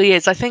really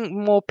is. I think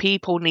more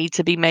people need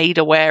to be made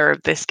aware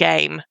of this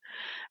game.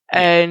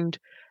 And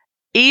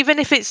even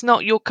if it's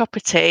not your cup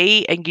of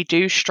tea and you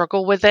do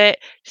struggle with it,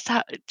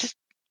 just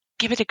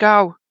give it a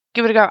go.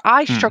 Give it a go.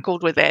 I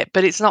struggled with it,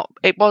 but it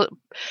was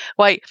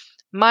like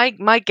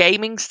my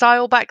gaming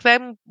style back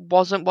then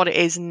wasn't what it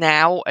is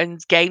now, and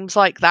games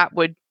like that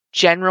were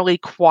generally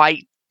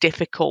quite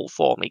difficult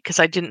for me because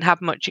I didn't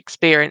have much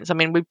experience. I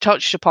mean, we've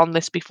touched upon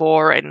this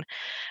before in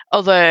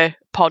other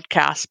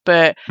podcasts,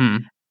 but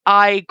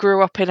I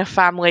grew up in a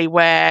family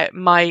where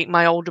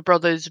my older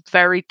brothers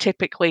very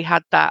typically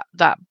had that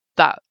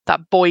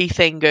boy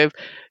thing of,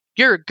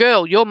 you're a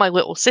girl, you're my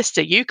little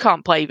sister, you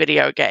can't play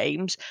video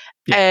games.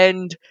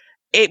 And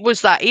it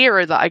was that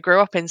era that I grew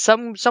up in.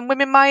 Some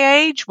women my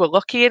age were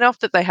lucky enough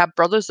that they had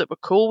brothers that were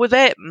cool with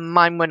it.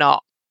 Mine were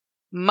not.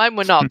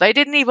 They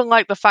didn't even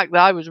like the fact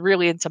that I was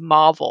really into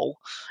Marvel.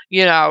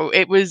 You know,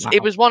 it was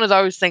one of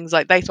those things,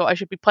 like they thought I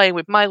should be playing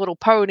with My Little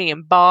Pony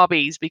and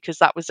Barbies because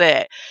that was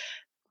it.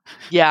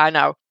 Yeah, I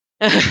know.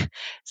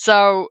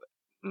 So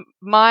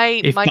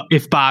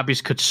If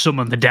Barbies could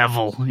summon the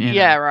devil,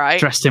 yeah, right,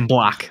 dressed in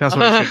black, that's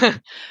what it should be.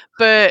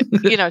 But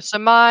so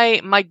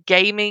my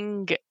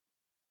gaming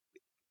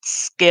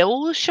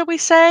skills, shall we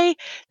say,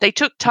 they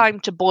took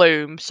time to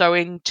bloom. So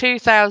in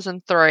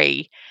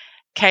 2003,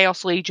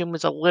 Chaos Legion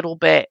was a little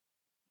bit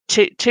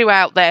too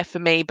out there for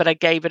me, but I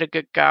gave it a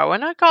good go,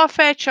 and I got a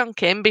fair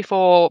chunk in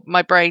before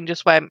my brain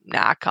just went,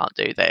 nah, I can't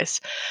do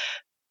this.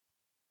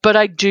 But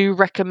I do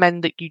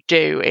recommend that you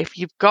do. If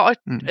you've got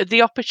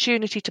the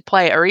opportunity to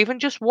play it, or even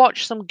just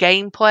watch some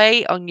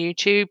gameplay on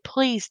YouTube,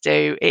 please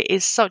do. It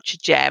is such a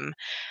gem.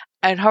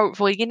 And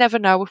hopefully, you never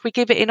know, if we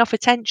give it enough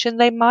attention,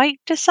 they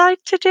might decide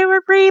to do a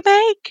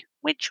remake,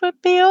 which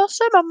would be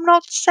awesome. I'm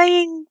not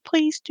saying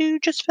please do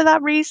just for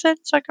that reason,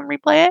 so I can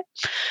replay it.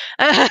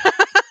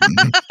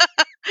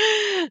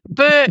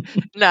 But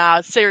nah,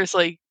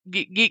 seriously,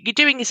 you're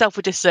doing yourself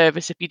a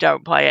disservice if you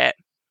don't play it.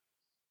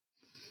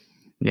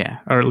 Yeah,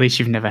 or at least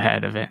you've never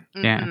heard of it.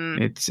 Yeah,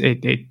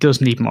 it does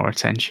need more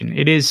attention.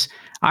 It is.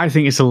 I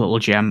think it's a little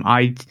gem.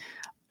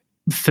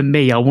 For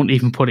me, I wouldn't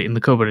even put it in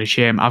the cupboard of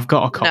shame. I've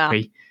got a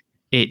copy.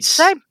 No.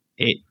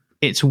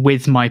 It's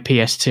with my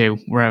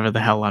PS2, wherever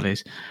the hell that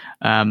is.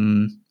 I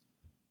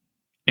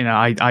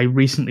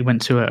recently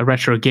went to a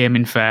retro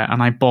gaming fair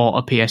and I bought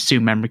a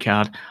PS2 memory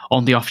card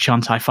on the off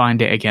chance I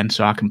find it again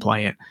so I can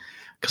play it,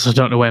 because I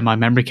don't know where my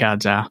memory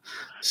cards are.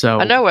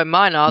 So I know where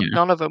mine are.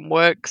 None of them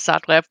work,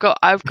 sadly.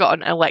 I've got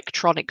an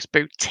Electronics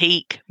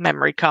Boutique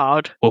memory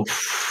card.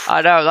 Oof.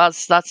 I know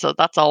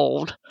that's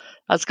old.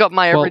 That's got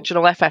my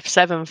original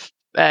FF7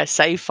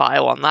 save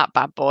file on that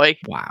bad boy.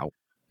 Wow.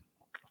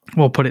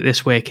 Well, put it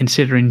this way: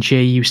 considering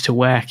Jay used to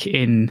work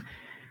in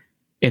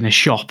a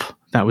shop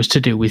that was to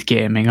do with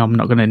gaming, I'm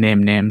not going to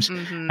name names.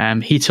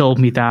 Mm-hmm. He told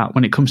me that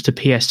when it comes to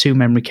PS2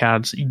 memory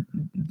cards,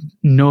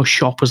 no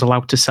shop was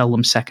allowed to sell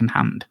them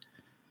secondhand.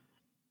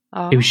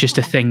 Oh. It was just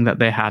a thing that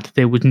they had.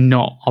 They would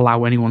not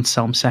allow anyone to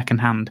sell them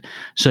secondhand.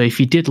 So if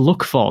you did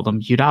look for them,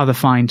 you'd either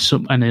find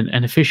an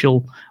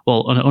unofficial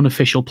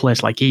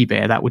place like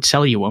eBay that would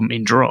sell you them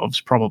in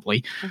droves,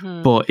 probably.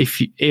 Mm-hmm. But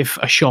if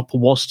a shop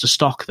was to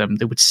stock them,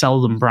 they would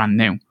sell them brand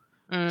new.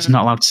 It's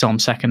not allowed to sell them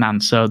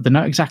secondhand. So they're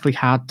not exactly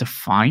hard to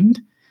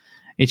find.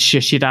 It's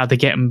just you'd either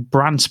get them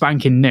brand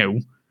spanking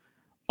new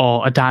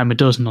or a dime a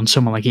dozen on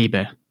somewhere like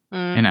eBay.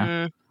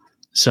 Mm-hmm.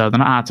 So they're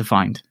not hard to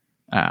find.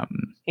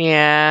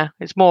 Yeah,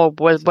 it's more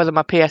whether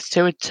my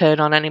PS2 would turn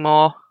on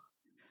anymore.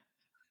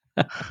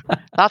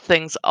 That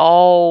thing's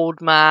old,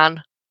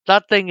 man.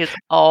 That thing is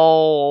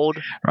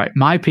old. Right,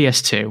 my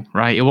PS2,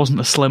 right? It wasn't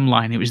the slim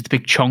line; it was the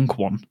big chunk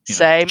one.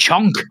 Same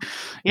chunk.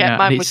 Yeah,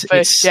 mine was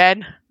first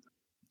gen.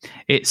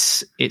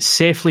 It's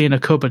safely in a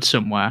cupboard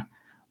somewhere,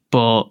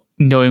 but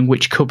knowing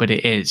which cupboard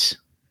it is,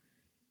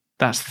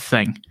 that's the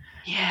thing.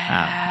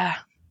 Yeah.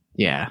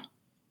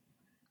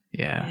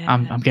 Yeah,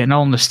 I'm getting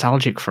all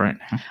nostalgic for it.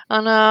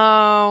 I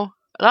know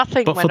that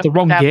thing, but for the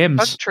wrong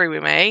games. True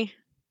with me.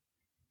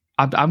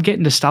 I'm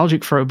getting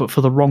nostalgic for it, but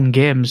for the wrong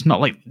games.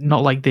 Not like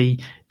the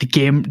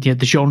game, the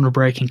genre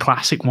breaking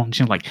classic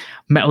ones. Like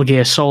Metal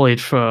Gear Solid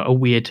for a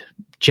weird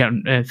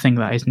thing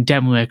that is, and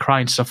Devil May Cry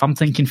and stuff. I'm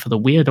thinking for the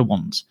weirder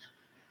ones.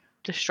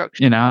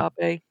 Destruction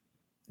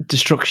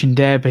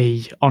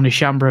Derby,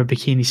 Onishambra,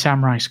 Bikini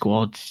Samurai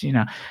Squad.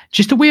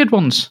 Just the weird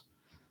ones,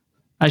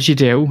 as you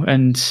do,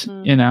 and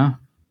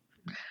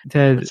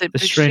the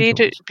strange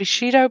ones.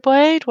 Bushido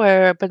Blade,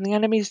 where when the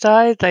enemies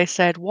died, they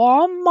said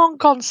 "One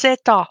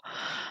Monconseta."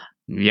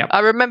 Yep. I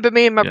remember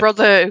me and my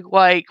brother,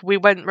 we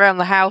went around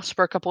the house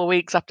for a couple of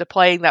weeks after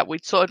playing that.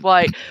 We'd sort of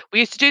we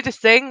used to do this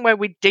thing where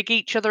we'd dig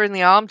each other in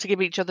the arm to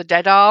give each other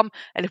dead arm.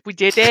 And if we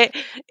did it,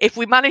 if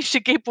we managed to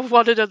give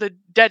one another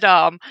dead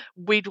arm,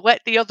 we'd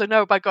let the other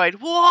know by going,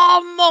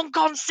 "One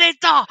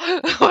Monconseta!"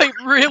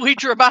 really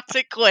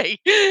dramatically.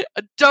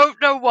 I don't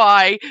know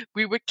why.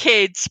 We were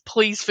kids.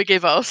 Please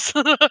forgive us.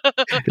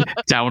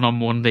 Down on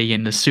one knee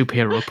in the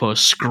superhero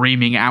pose,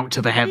 screaming out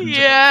to the heavens.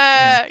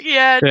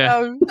 Yeah,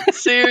 no,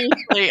 seriously.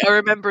 I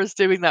remember us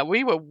doing that.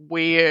 We were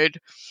weird.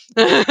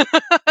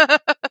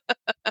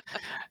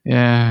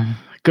 Yeah,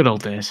 good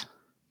old days.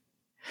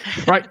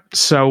 Right,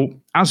 so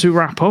as we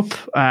wrap up,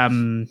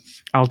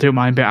 I'll do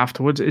my bit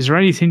afterwards. Is there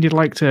anything you'd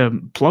like to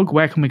plug?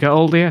 Where can we get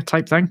hold of you?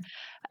 Type thing.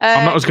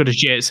 I'm not as good as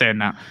Jay at saying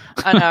that.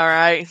 I know,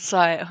 right? It's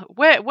like,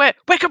 where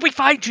can we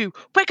find you?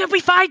 Where can we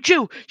find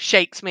you?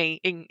 Shakes me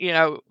in,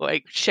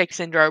 shake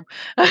syndrome.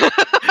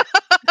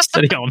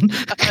 Steady on.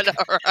 I know,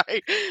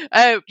 right?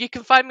 You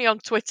can find me on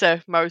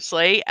Twitter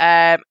mostly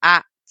at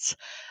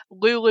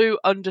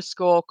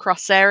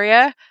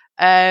Lulu_crossarea.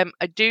 I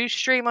do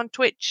stream on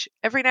Twitch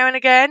every now and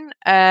again.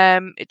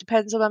 It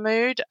depends on my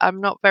mood. I'm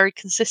not very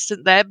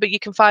consistent there, but you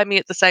can find me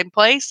at the same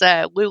place,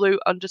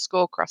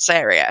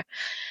 Lulu_crossarea.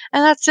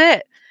 And that's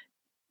it.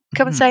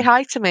 Come and say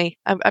hi to me.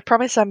 I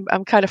promise I'm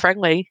kind of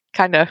friendly,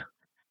 kind of,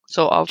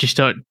 sort of. Just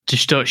don't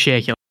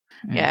shake it.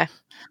 Yeah.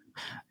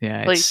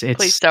 Yeah,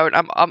 please don't.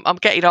 I'm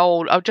getting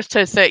old. I've just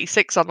turned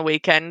 36 on the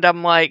weekend.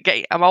 I'm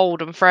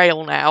old and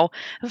frail now.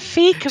 I'm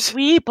weak and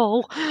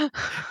weeble.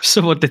 If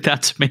someone did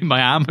that to me,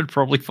 my arm would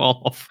probably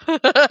fall off.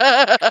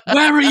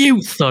 Where are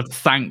you? Thud.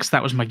 Thanks.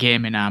 That was my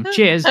gaming arm.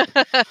 Cheers. How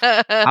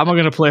am I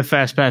going to play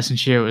first-person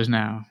shooters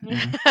now?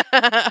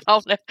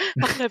 I'll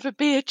never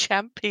be a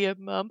champion,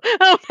 Mum.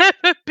 I'll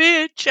never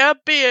be a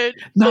champion.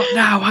 Not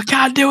now. I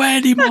can't do it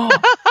anymore.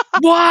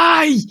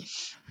 Why?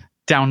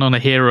 Down on a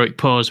heroic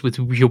pose with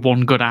your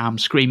one good arm,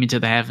 screaming to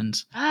the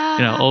heavens.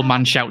 Old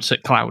man shouts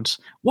at clouds.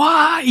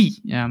 Why?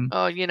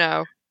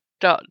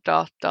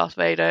 Darth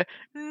Vader.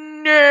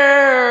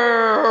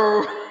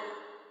 No.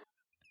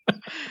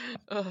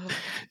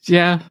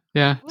 Yeah.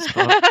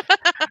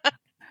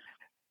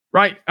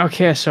 Right.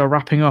 Okay. So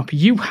wrapping up,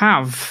 you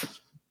have,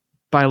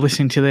 by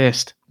listening to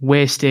this,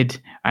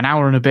 wasted an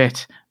hour and a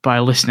bit by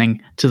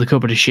listening to the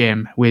Cupboard of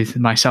Shame with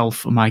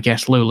myself and my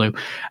guest Lulu.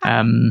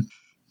 I'm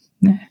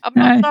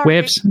not sorry.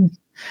 Waves.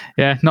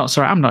 Yeah, not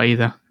sorry. I'm not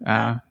either.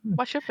 Why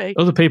should be?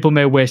 Other people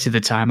may have wasted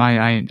the time.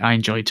 I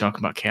enjoy talking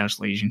about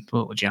Chaos Legion, a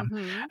little jam.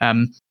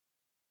 Mm-hmm.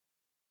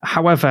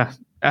 However,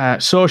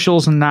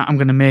 socials and that, I'm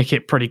going to make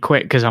it pretty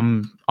quick because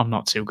I'm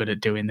not too good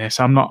at doing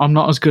this. I'm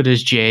not as good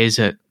as Jay's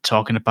at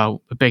talking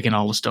about bigging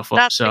all the stuff up.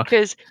 That's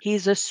because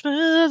he's a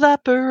smooth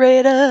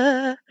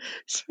operator.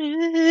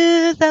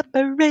 Smooth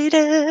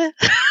operator.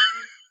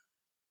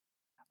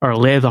 Or a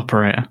lathe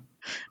operator.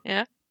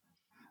 Yeah.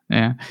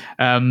 Yeah.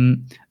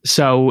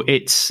 So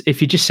it's, if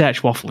you just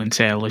search Waffling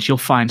Tailors, you'll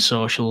find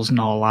socials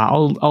and all that.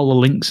 All the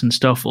links and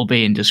stuff will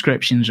be in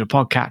descriptions or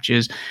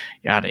podcatchers,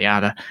 yada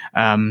yada.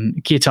 Can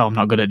you tell I'm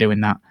not good at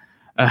doing that?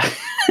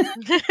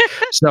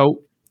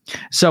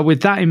 So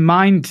with that in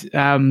mind,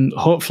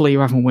 hopefully you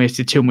haven't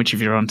wasted too much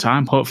of your own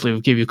time. Hopefully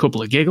we'll give you a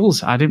couple of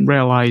giggles. I didn't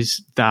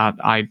realise that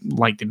I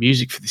like the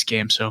music for this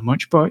game so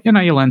much, but you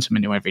learn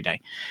something new every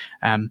day.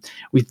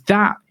 With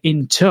that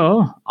in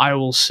tow, I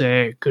will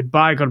say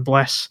goodbye, God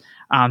bless,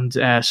 and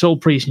Soul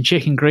Priest and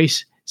Chicken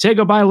Grease. Say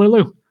goodbye,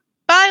 Lulu.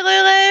 Bye,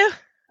 Lulu.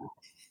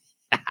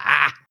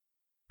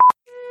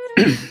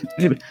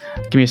 Give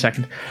me a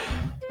second.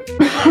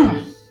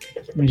 Let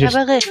me just...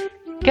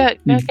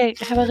 Okay,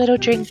 have a little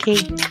drinky.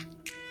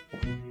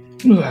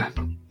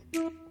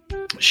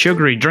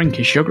 Sugary drink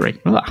is sugary.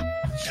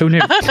 Who knew?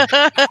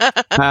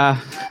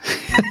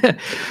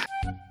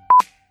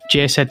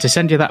 Jay said to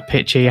send you that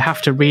picture, you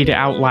have to read it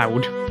out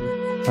loud.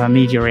 I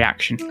need your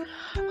reaction.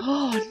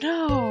 Oh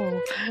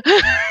no!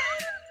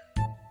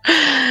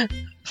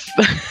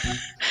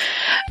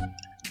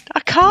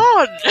 I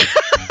can't.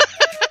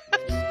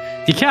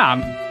 You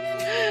can't?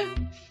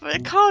 I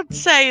can't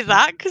say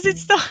that because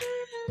it's not.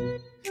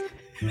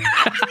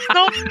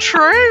 Not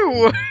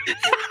true.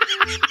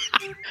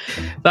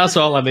 That's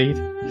all I need.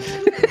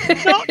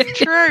 Not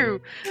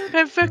true.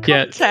 And for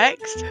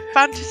context,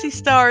 Phantasy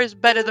Star is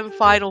better than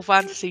Final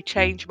Fantasy.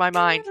 Change my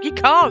mind. You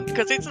can't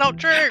because it's not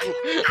true.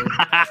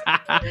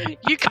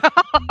 You can't.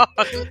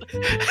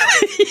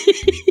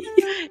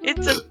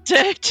 It's a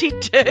dirty,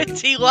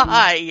 dirty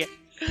lie.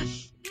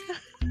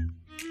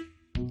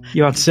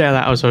 You had to say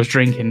that as I was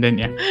drinking, didn't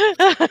you?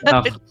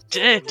 Oh.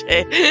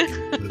 Dirty.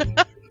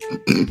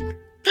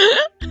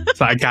 It's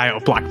that guy out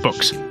of Black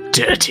Books.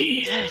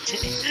 Dirty.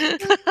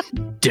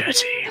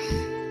 Dirty.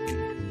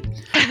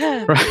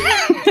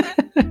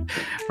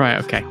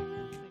 Right, okay.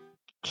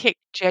 Kick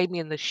Jamie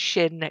in the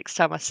shin next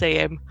time I see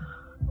him.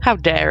 How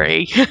dare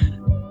he?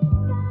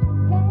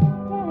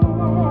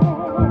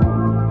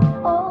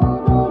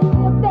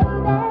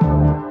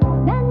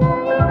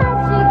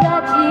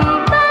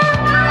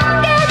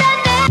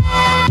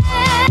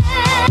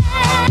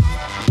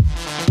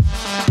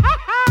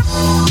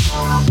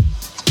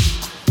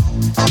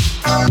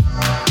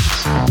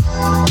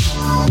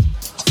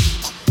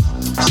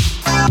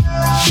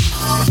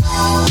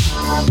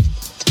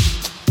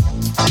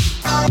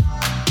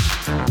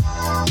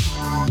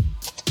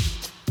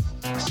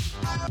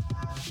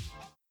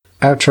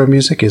 Outro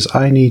music is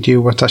I Need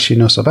You Watashi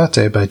no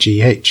Sabate by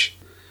GH.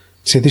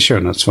 See the show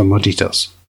notes for more details.